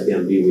idea of the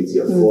ambiguity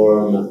of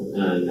form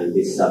and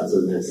this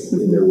subtleness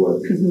in the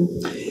work.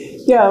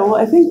 Yeah, well,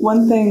 I think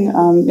one thing,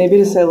 maybe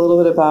to say a little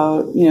bit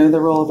about,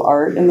 the role of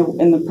art in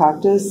the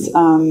practice.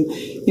 I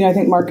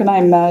think Mark and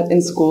I met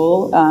in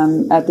school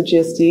at the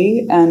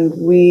GSD, and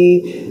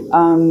we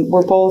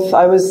were both.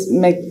 I was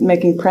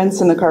making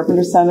prints in the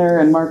Carpenter Center,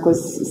 and Mark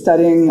was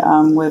studying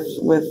with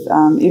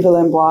Yves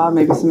Lembois.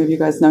 Maybe some of you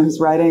guys know his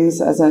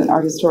writings as an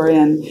art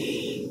historian,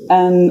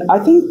 and I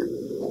think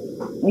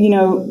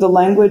the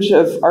language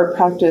of art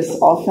practice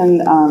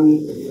often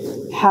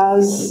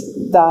has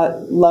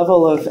that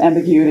level of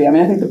ambiguity. I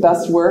mean, I think the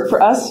best work for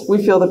us,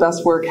 we feel the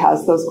best work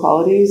has those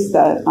qualities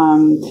that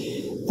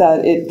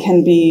that it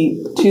can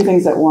be two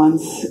things at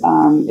once.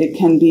 It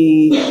can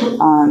be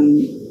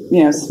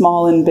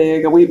small and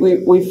big.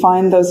 We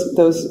find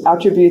those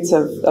attributes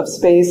of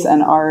space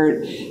and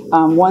art,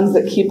 ones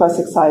that keep us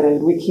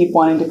excited. We keep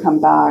wanting to come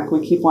back. We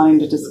keep wanting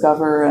to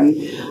discover. And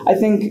I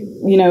think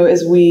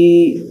as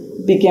we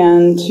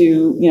began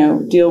to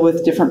deal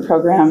with different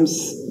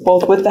programs,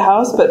 both with the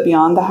house but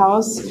beyond the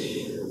house,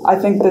 I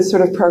think this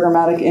sort of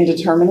programmatic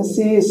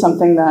indeterminacy is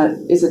something that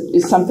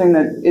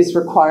is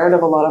required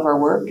of a lot of our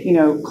work.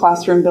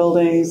 Classroom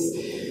buildings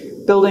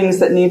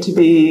that need to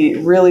be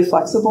really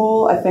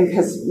flexible, I think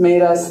has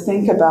made us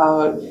think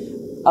about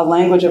a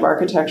language of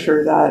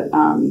architecture that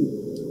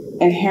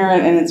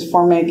inherent in its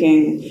form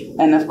making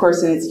and of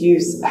course in its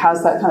use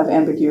has that kind of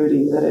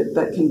ambiguity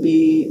that can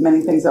be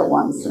many things at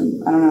once.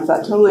 And I don't know if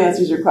that totally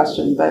answers your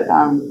question, but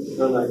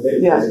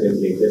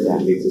definitely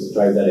to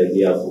strive that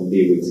idea of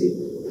ambiguity.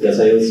 Because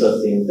I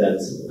also think that,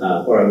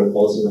 or I would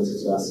also wanted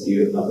to ask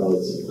you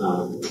about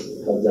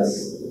how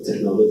does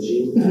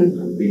technology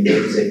and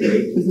video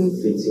technique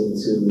fit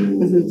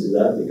into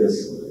that? Because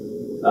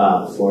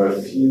for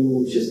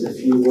just a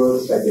few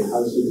works like the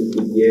house we did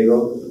with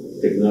Diego,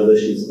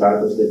 technology is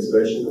part of the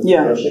expression of the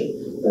project,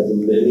 but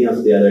in many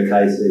of the other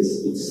cases,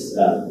 it's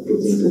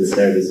put into the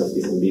service of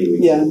this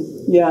ambiguity.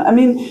 Yeah. I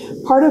mean,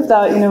 part of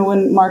that,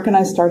 when Mark and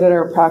I started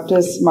our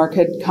practice, Mark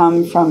had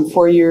come from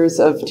 4 years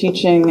of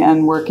teaching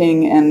and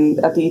working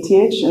at the ETH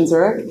in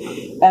Zurich,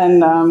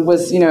 and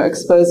was,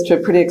 exposed to a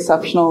pretty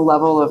exceptional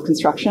level of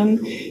construction.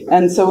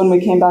 And so when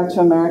we came back to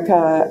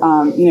America,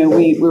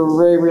 we were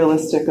very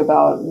realistic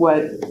about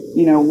what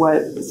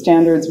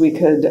standards we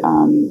could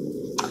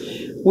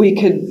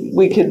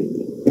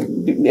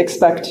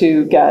expect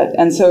to get.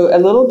 And so a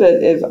little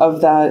bit of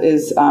that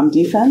is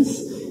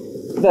defense.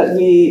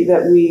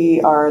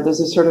 there's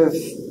a sort of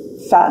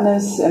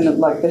fatness, and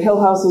like the Hill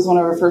House was one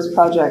of our first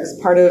projects.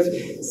 Part of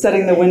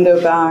setting the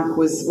window back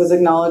was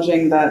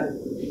acknowledging that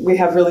we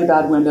have really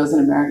bad windows in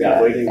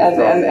America,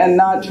 and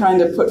not trying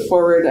to put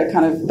forward a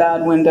kind of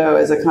bad window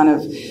as a kind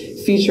of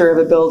feature of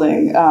a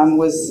building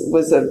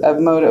was a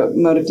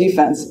mode of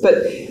defense.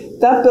 But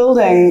that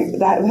building,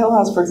 the Hill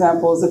House, for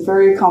example, is a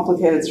very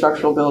complicated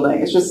structural building.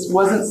 It just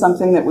wasn't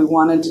something that we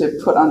wanted to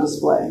put on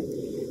display.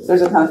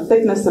 There's a kind of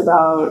thickness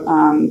about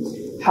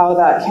how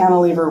that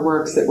cantilever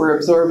works, that we're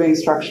absorbing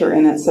structure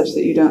in it such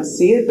that you don't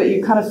see it, but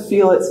you kind of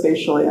feel it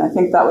spatially. And I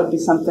think that would be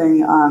something,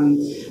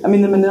 the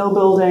Manil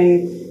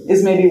building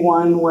is maybe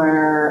one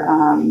where,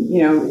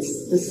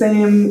 it's the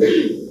same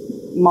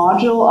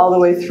module all the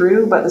way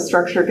through, but the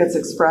structure gets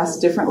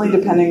expressed differently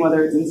depending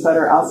whether it's inside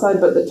or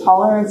outside, but the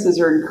tolerances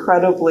are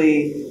incredible.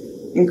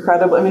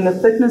 The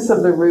thickness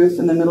of the roof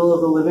in the middle of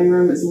the living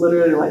room is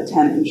literally like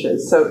 10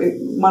 inches. So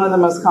one of the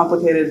most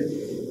complicated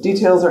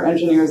details our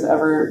engineers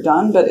ever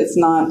done, but it's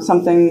not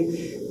something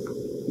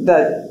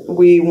that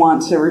we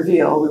want to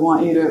reveal. We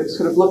want you to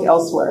sort of look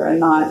elsewhere and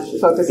not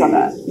focus on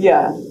that.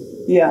 Yeah.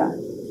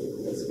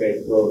 That's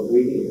great. Well,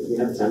 we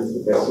have time for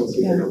questions.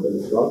 We can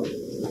open the floor.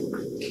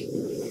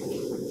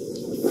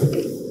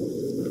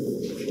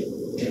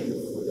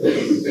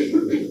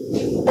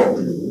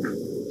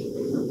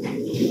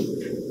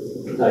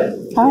 Hi.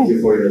 Thank you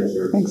for your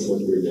lecture. Thanks. It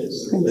was very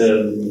nice.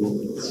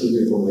 Excuse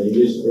me for my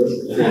English first.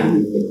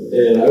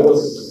 I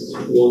was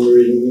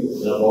wondering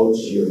about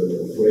your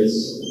phrase.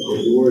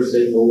 You were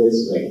saying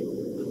always like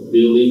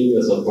building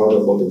as a part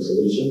of auto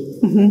installation,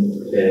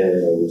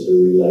 which I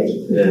really like.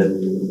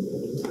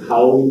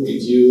 How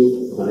did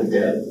you connect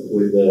that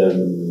with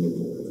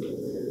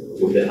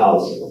the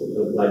house?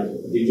 Like,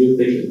 did you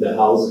think the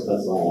house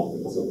as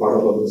a part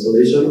of auto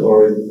installation,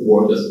 or it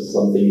worked as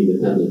something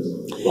independent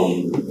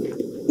from?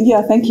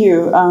 Yeah, thank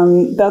you.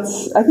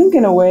 I think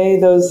in a way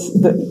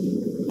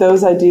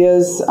those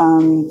ideas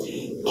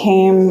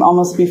came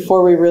almost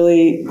before we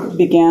really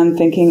began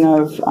thinking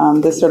of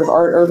this sort of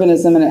art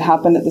urbanism, and it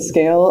happened at the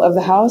scale of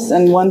the house.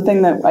 And one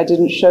thing that I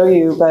didn't show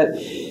you, but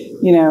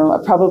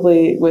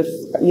probably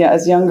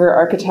as younger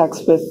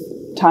architects with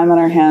time on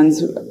our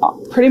hands,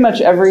 pretty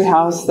much every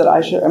house that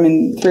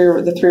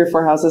the 3 or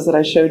 4 houses that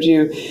I showed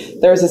you,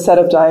 there's a set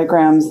of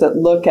diagrams that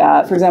look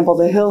at, for example,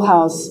 the Hill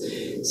House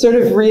sort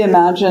of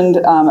reimagined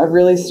a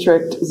really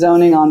strict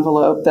zoning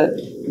envelope that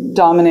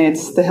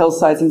dominates the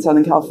hillsides in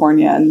Southern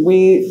California. And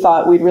we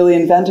thought we'd really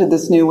invented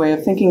this new way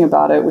of thinking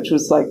about it, which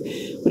was by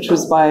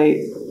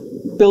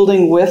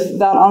building with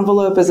that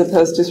envelope as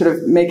opposed to sort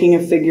of making a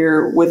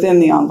figure within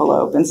the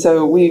envelope. And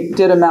so we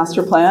did a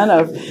master plan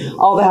of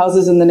all the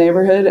houses in the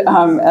neighborhood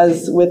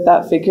as with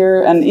that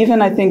figure. And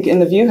even I think in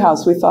the View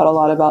House, we thought a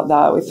lot about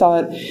that. We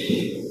thought,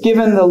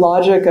 given the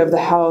logic of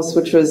the house,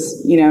 which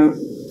was,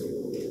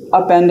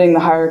 upending the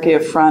hierarchy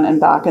of front and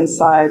back and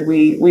side,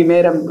 we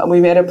made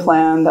a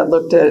plan that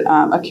looked at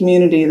a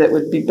community that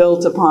would be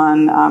built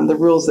upon the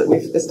rules that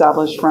we've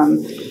established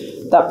from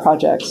that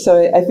project. So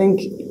I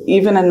think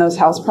even in those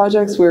house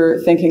projects, we were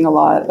thinking a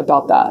lot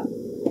about that.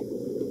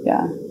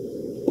 Yeah.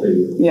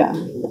 Yeah.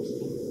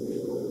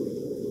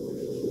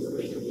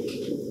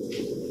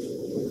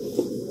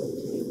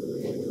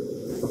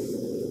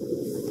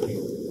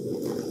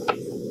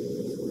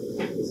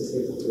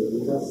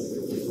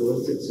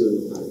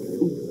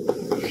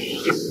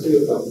 Just do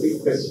a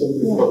quick question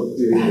before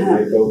doing the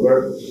mic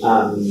over.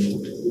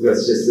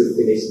 Because just to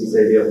finish this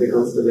idea of the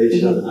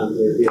constellation and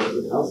the idea of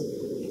the house,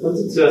 I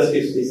wanted to ask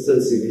if this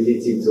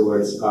sensibility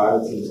towards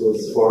art and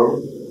towards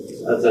form,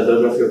 as a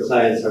lot of your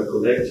clients are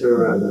collectors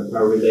and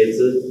are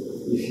related,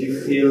 if you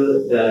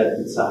feel that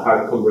it's a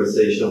hard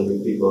conversation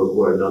with people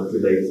who are not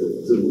related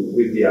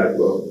with the art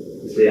world,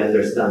 if they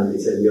understand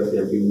this idea of the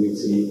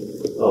ambiguity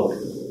of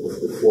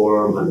the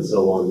form and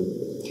so on.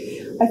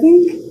 I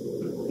think,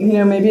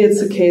 maybe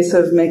it's a case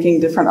of making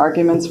different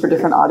arguments for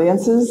different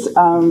audiences,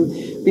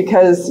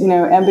 because,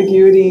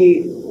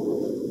 ambiguity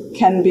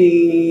can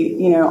be,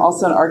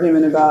 also an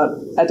argument about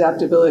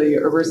adaptability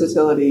or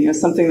versatility.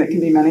 Something that can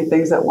be many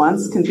things at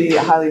once can be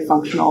a highly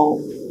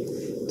functional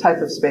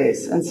type of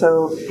space. And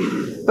so,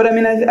 but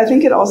I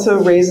think it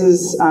also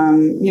raises,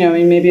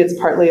 maybe it's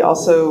partly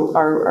also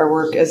our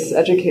work as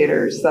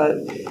educators that,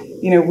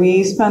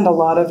 we spend a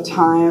lot of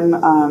time,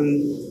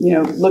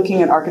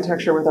 looking at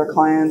architecture with our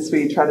clients.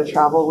 We try to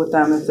travel with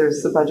them if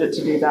there's the budget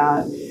to do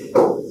that.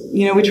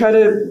 We try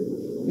to,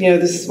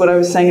 this is what I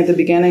was saying at the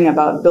beginning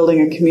about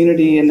building a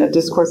community and a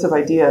discourse of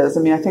ideas.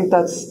 I think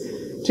that's,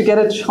 to get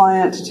a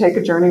client to take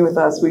a journey with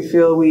us, we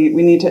feel we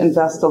need to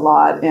invest a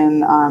lot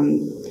in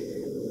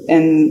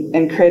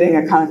creating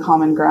a kind of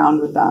common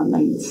ground with them.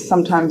 And it's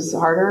sometimes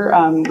harder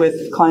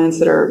with clients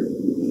that are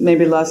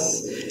maybe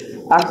less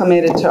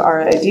acclimated to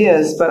our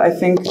ideas, but I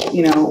think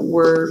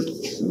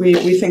we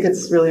think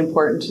it's really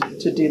important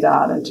to do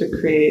that and to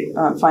create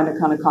find a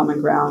kind of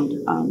common ground.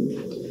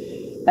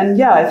 And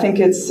yeah, I think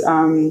it's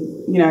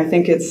I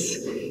think it's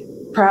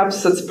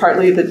perhaps that's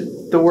partly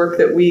the work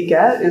that we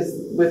get is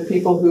with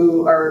people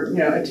who are, you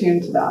know,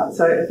 attuned to that.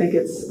 So I think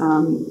it's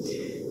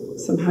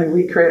somehow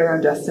we create our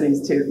own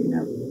destinies too, you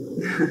know.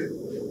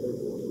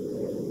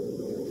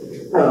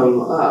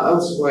 I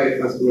was quite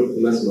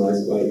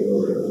mesmerized by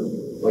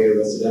your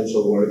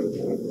residential work,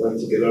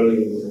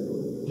 particularly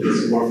in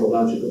its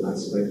morphological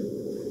aspect.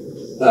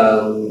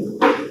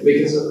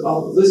 Because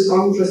of this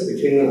contrast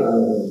between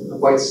a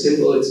quite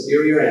simple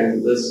exterior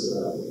and this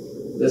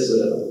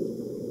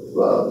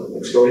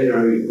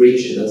extraordinary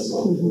richness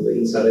on the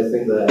inside. I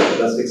think the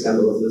best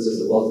example of this is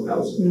the vault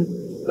house.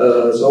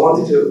 So I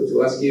wanted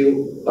to ask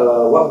you,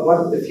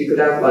 what if you could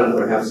outline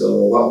perhaps,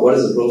 what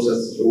is the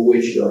process through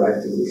which you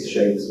arrive to these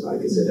shapes?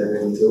 Like, is it an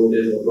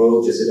intuitive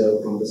approach? Is it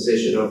a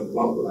composition of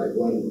one?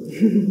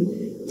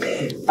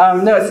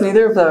 No, it's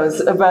neither of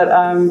those. But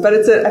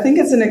I think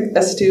it's an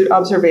astute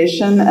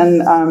observation,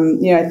 and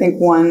you know, I think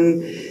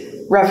one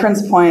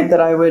reference point that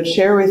I would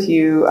share with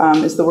you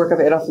is the work of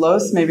Adolf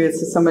Loos. Maybe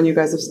it's someone you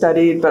guys have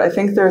studied, but I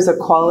think there's a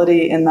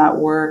quality in that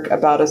work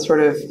about a sort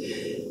of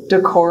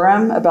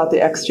decorum about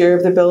the exterior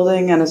of the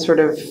building and a sort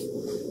of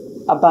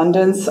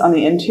abundance on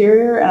the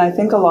interior. And I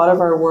think a lot of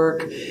our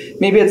work,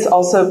 maybe it's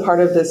also part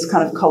of this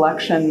kind of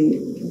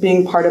collection,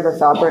 being part of a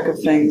fabric of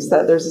things,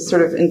 that there's a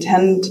sort of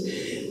intent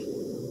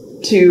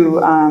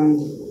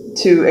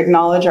to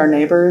acknowledge our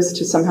neighbors,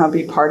 to somehow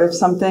be part of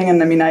something.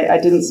 And I mean, I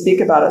didn't speak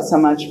about it so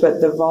much,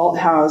 but the vault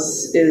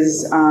house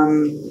is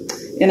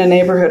in a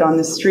neighborhood on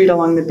the street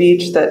along the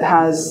beach that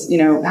has, you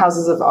know,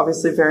 houses of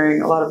obviously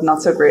varying, a lot of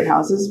not so great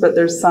houses, but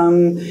there's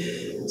some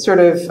sort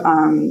of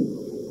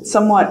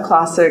somewhat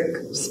classic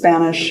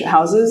Spanish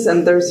houses,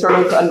 and there's sort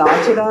of a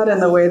nod to that in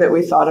the way that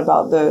we thought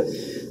about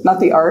not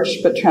the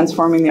arch, but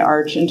transforming the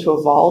arch into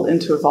a vault,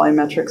 into a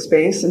volumetric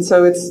space. And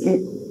so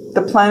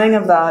the planning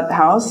of that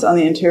house on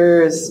the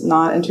interior is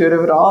not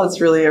intuitive at all. It's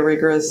really a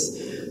rigorous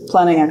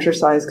planning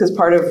exercise, because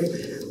part of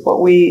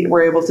what we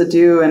were able to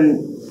do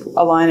in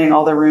aligning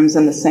all the rooms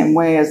in the same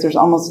way is there's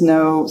almost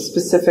no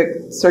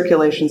specific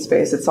circulation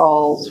space. It's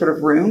all sort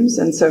of rooms.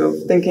 And so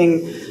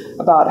thinking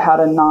about how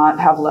to not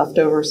have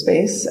leftover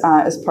space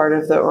as part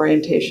of the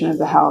orientation of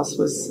the house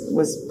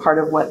was part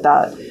of what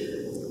that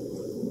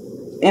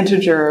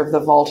integer of the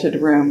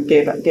vaulted room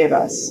gave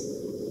us.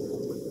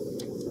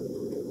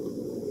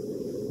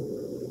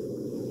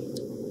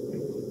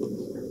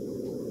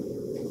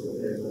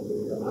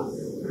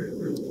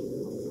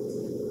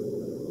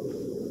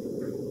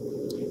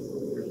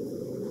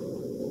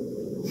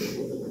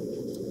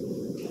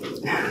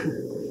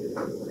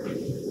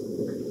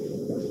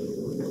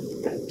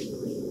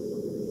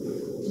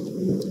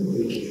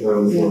 For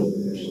the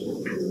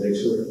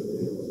lecture.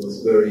 It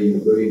was very,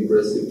 very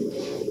impressive.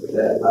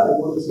 I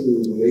want to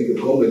make a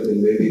comment,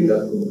 and maybe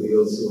that could be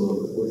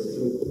also a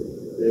question.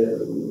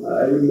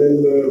 I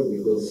remember,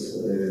 because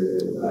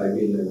I've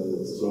been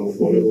a strong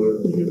follower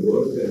of your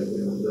work,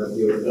 and that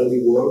your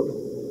early work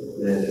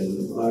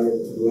and art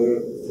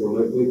were,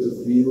 from my point of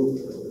view,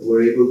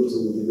 were able to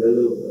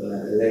develop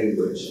a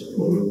language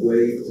or a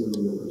way to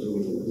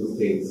do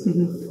things.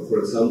 For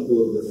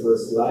example, the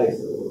first slide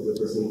of the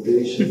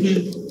presentation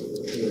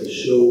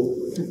show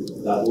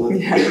that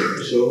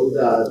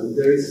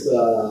there is a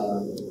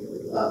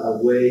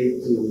way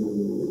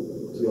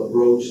to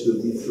approach the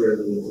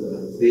different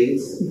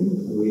things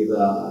with a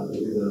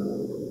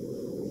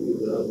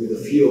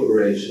few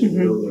operations, you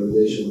know, the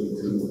relation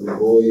between the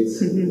voids,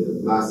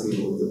 the massing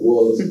of the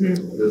walls,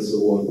 and so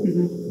on.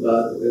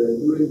 But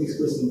during this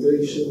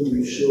presentation,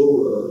 you show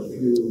a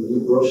few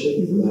new projects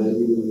I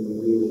didn't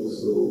know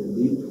so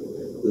deep,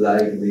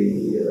 like the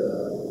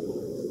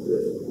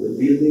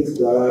buildings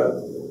that are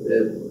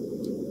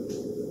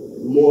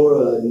more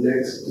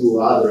next to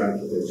other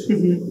architecture,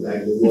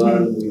 like the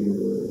one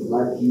with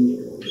Marklee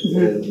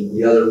and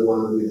the other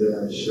one with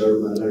a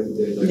Sherman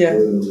architect, I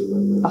couldn't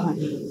remember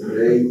his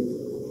name,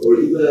 or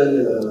even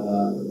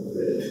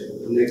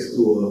next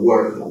to a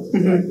warehouse,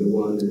 like the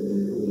one in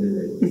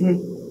LA.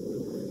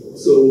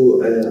 So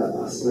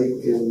as I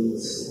can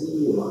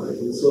see, I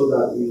can saw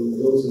that in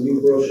those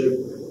new projects,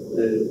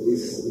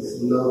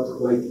 it's not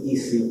quite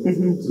easy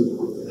to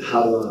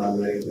have a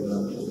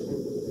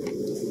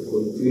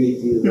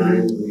continuity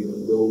line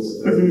with those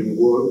early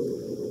work,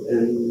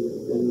 and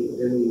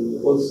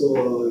also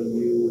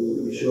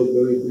you show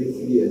very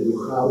briefly a new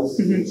house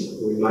which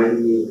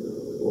remind me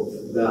of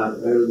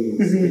that early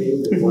scale,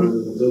 the one in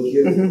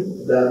Tokyo,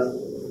 that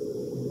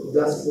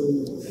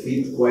doesn't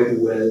fit quite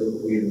well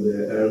with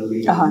the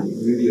early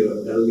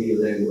early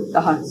language.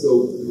 So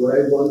what I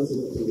wanted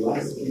to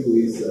ask you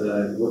is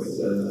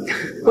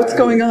what's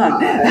going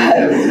on?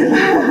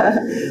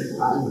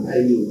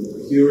 I'm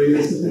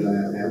curious, and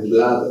I'm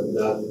glad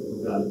that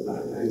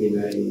I mean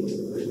I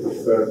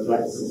prefer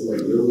practices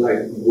like you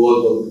like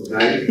work all the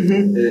time,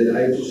 and I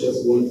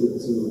just wanted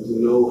to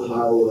know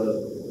how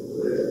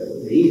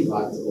the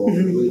impact of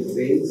doing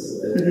things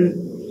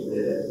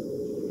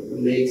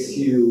makes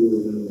you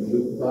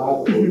look back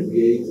or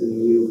create a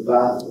new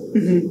path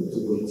to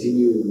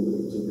continue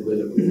to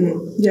develop your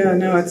work. Yeah,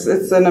 no, it's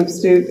an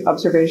astute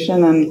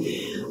observation, and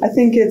I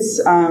think it's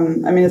I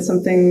mean it's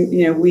something,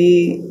 you know,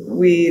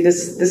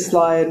 this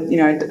slide,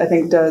 I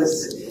think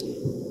does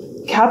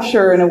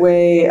capture in a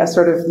way a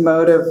sort of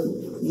mode of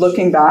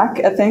looking back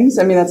at things.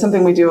 I mean, that's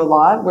something we do a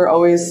lot. We're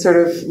always sort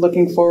of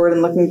looking forward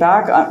and looking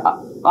back.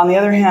 On the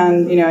other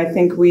hand, I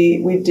think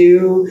we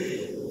do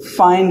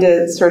find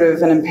it sort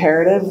of an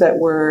imperative that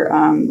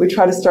we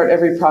try to start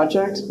every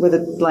project with a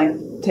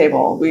blank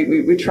table.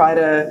 We try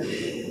to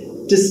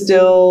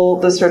distill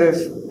the sort of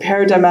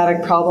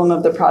paradigmatic problem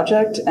of the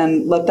project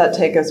and let that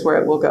take us where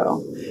it will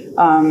go.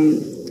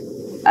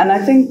 And I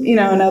think,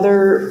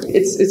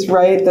 it's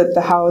right that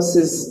the house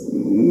is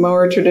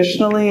more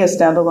traditionally a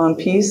standalone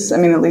piece. I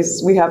mean, at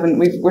least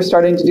we're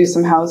starting to do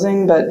some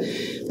housing, but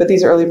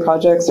these early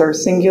projects are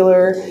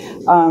singular.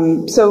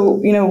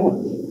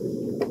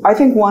 I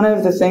think one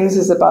of the things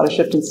is about a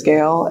shift in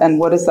scale, and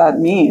what does that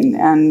mean?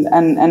 And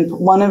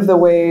one of the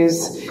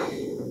ways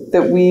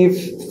that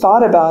we've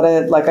thought about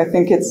it, like I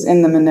think it's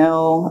in the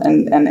Manil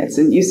and it's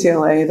in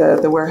UCLA,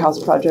 the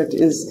warehouse project,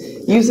 is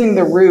using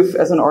the roof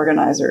as an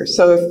organizer.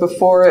 So if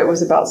before it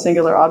was about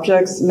singular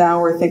objects, now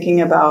we're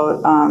thinking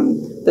about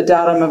the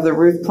datum of the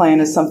roof plane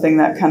as something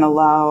that can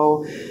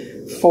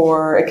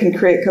it can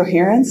create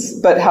coherence,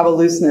 but have a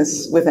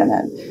looseness within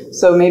it.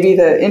 So maybe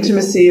the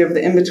intimacy of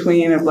the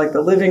in-between of like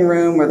the living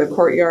room or the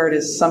courtyard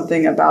is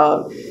something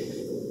about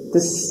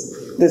this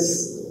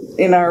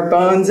in our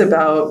bones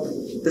about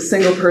the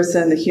single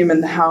person, the human,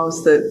 the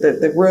house,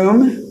 the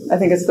room. I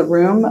think it's the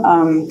room.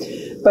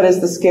 But as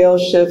the scale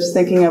shifts,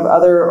 thinking of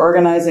other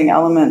organizing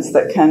elements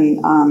that can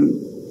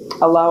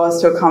allow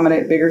us to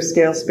accommodate bigger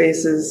scale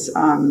spaces,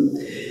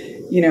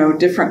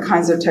 different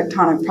kinds of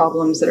tectonic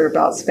problems that are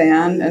about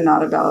span and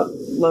not about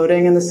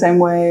loading in the same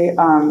way.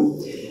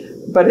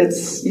 But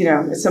it's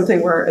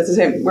something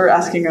we're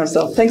asking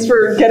ourselves. Thanks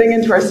for getting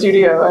into our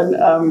studio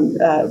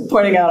and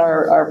pointing out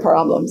our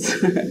problems.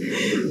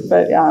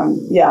 But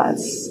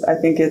I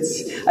think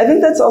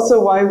that's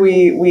also why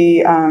we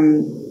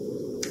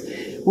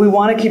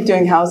want to keep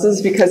doing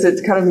houses, because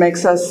it kind of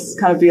makes us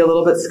kind of be a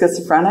little bit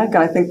schizophrenic, and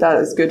I think that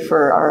is good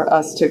for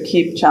us to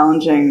keep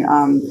challenging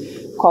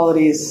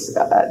qualities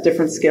at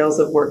different scales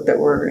of work that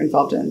we're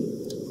involved in.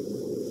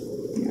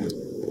 Yeah.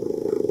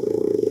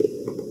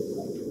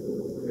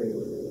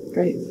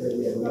 Great.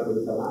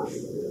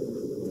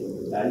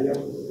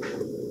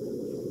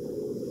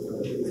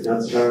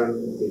 Not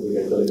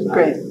Sharon.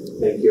 Great.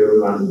 Thank you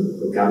everyone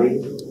for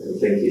coming, and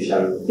thank you,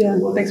 Sharon. Yeah,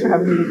 thanks for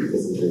having me.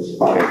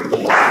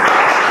 Wonderful.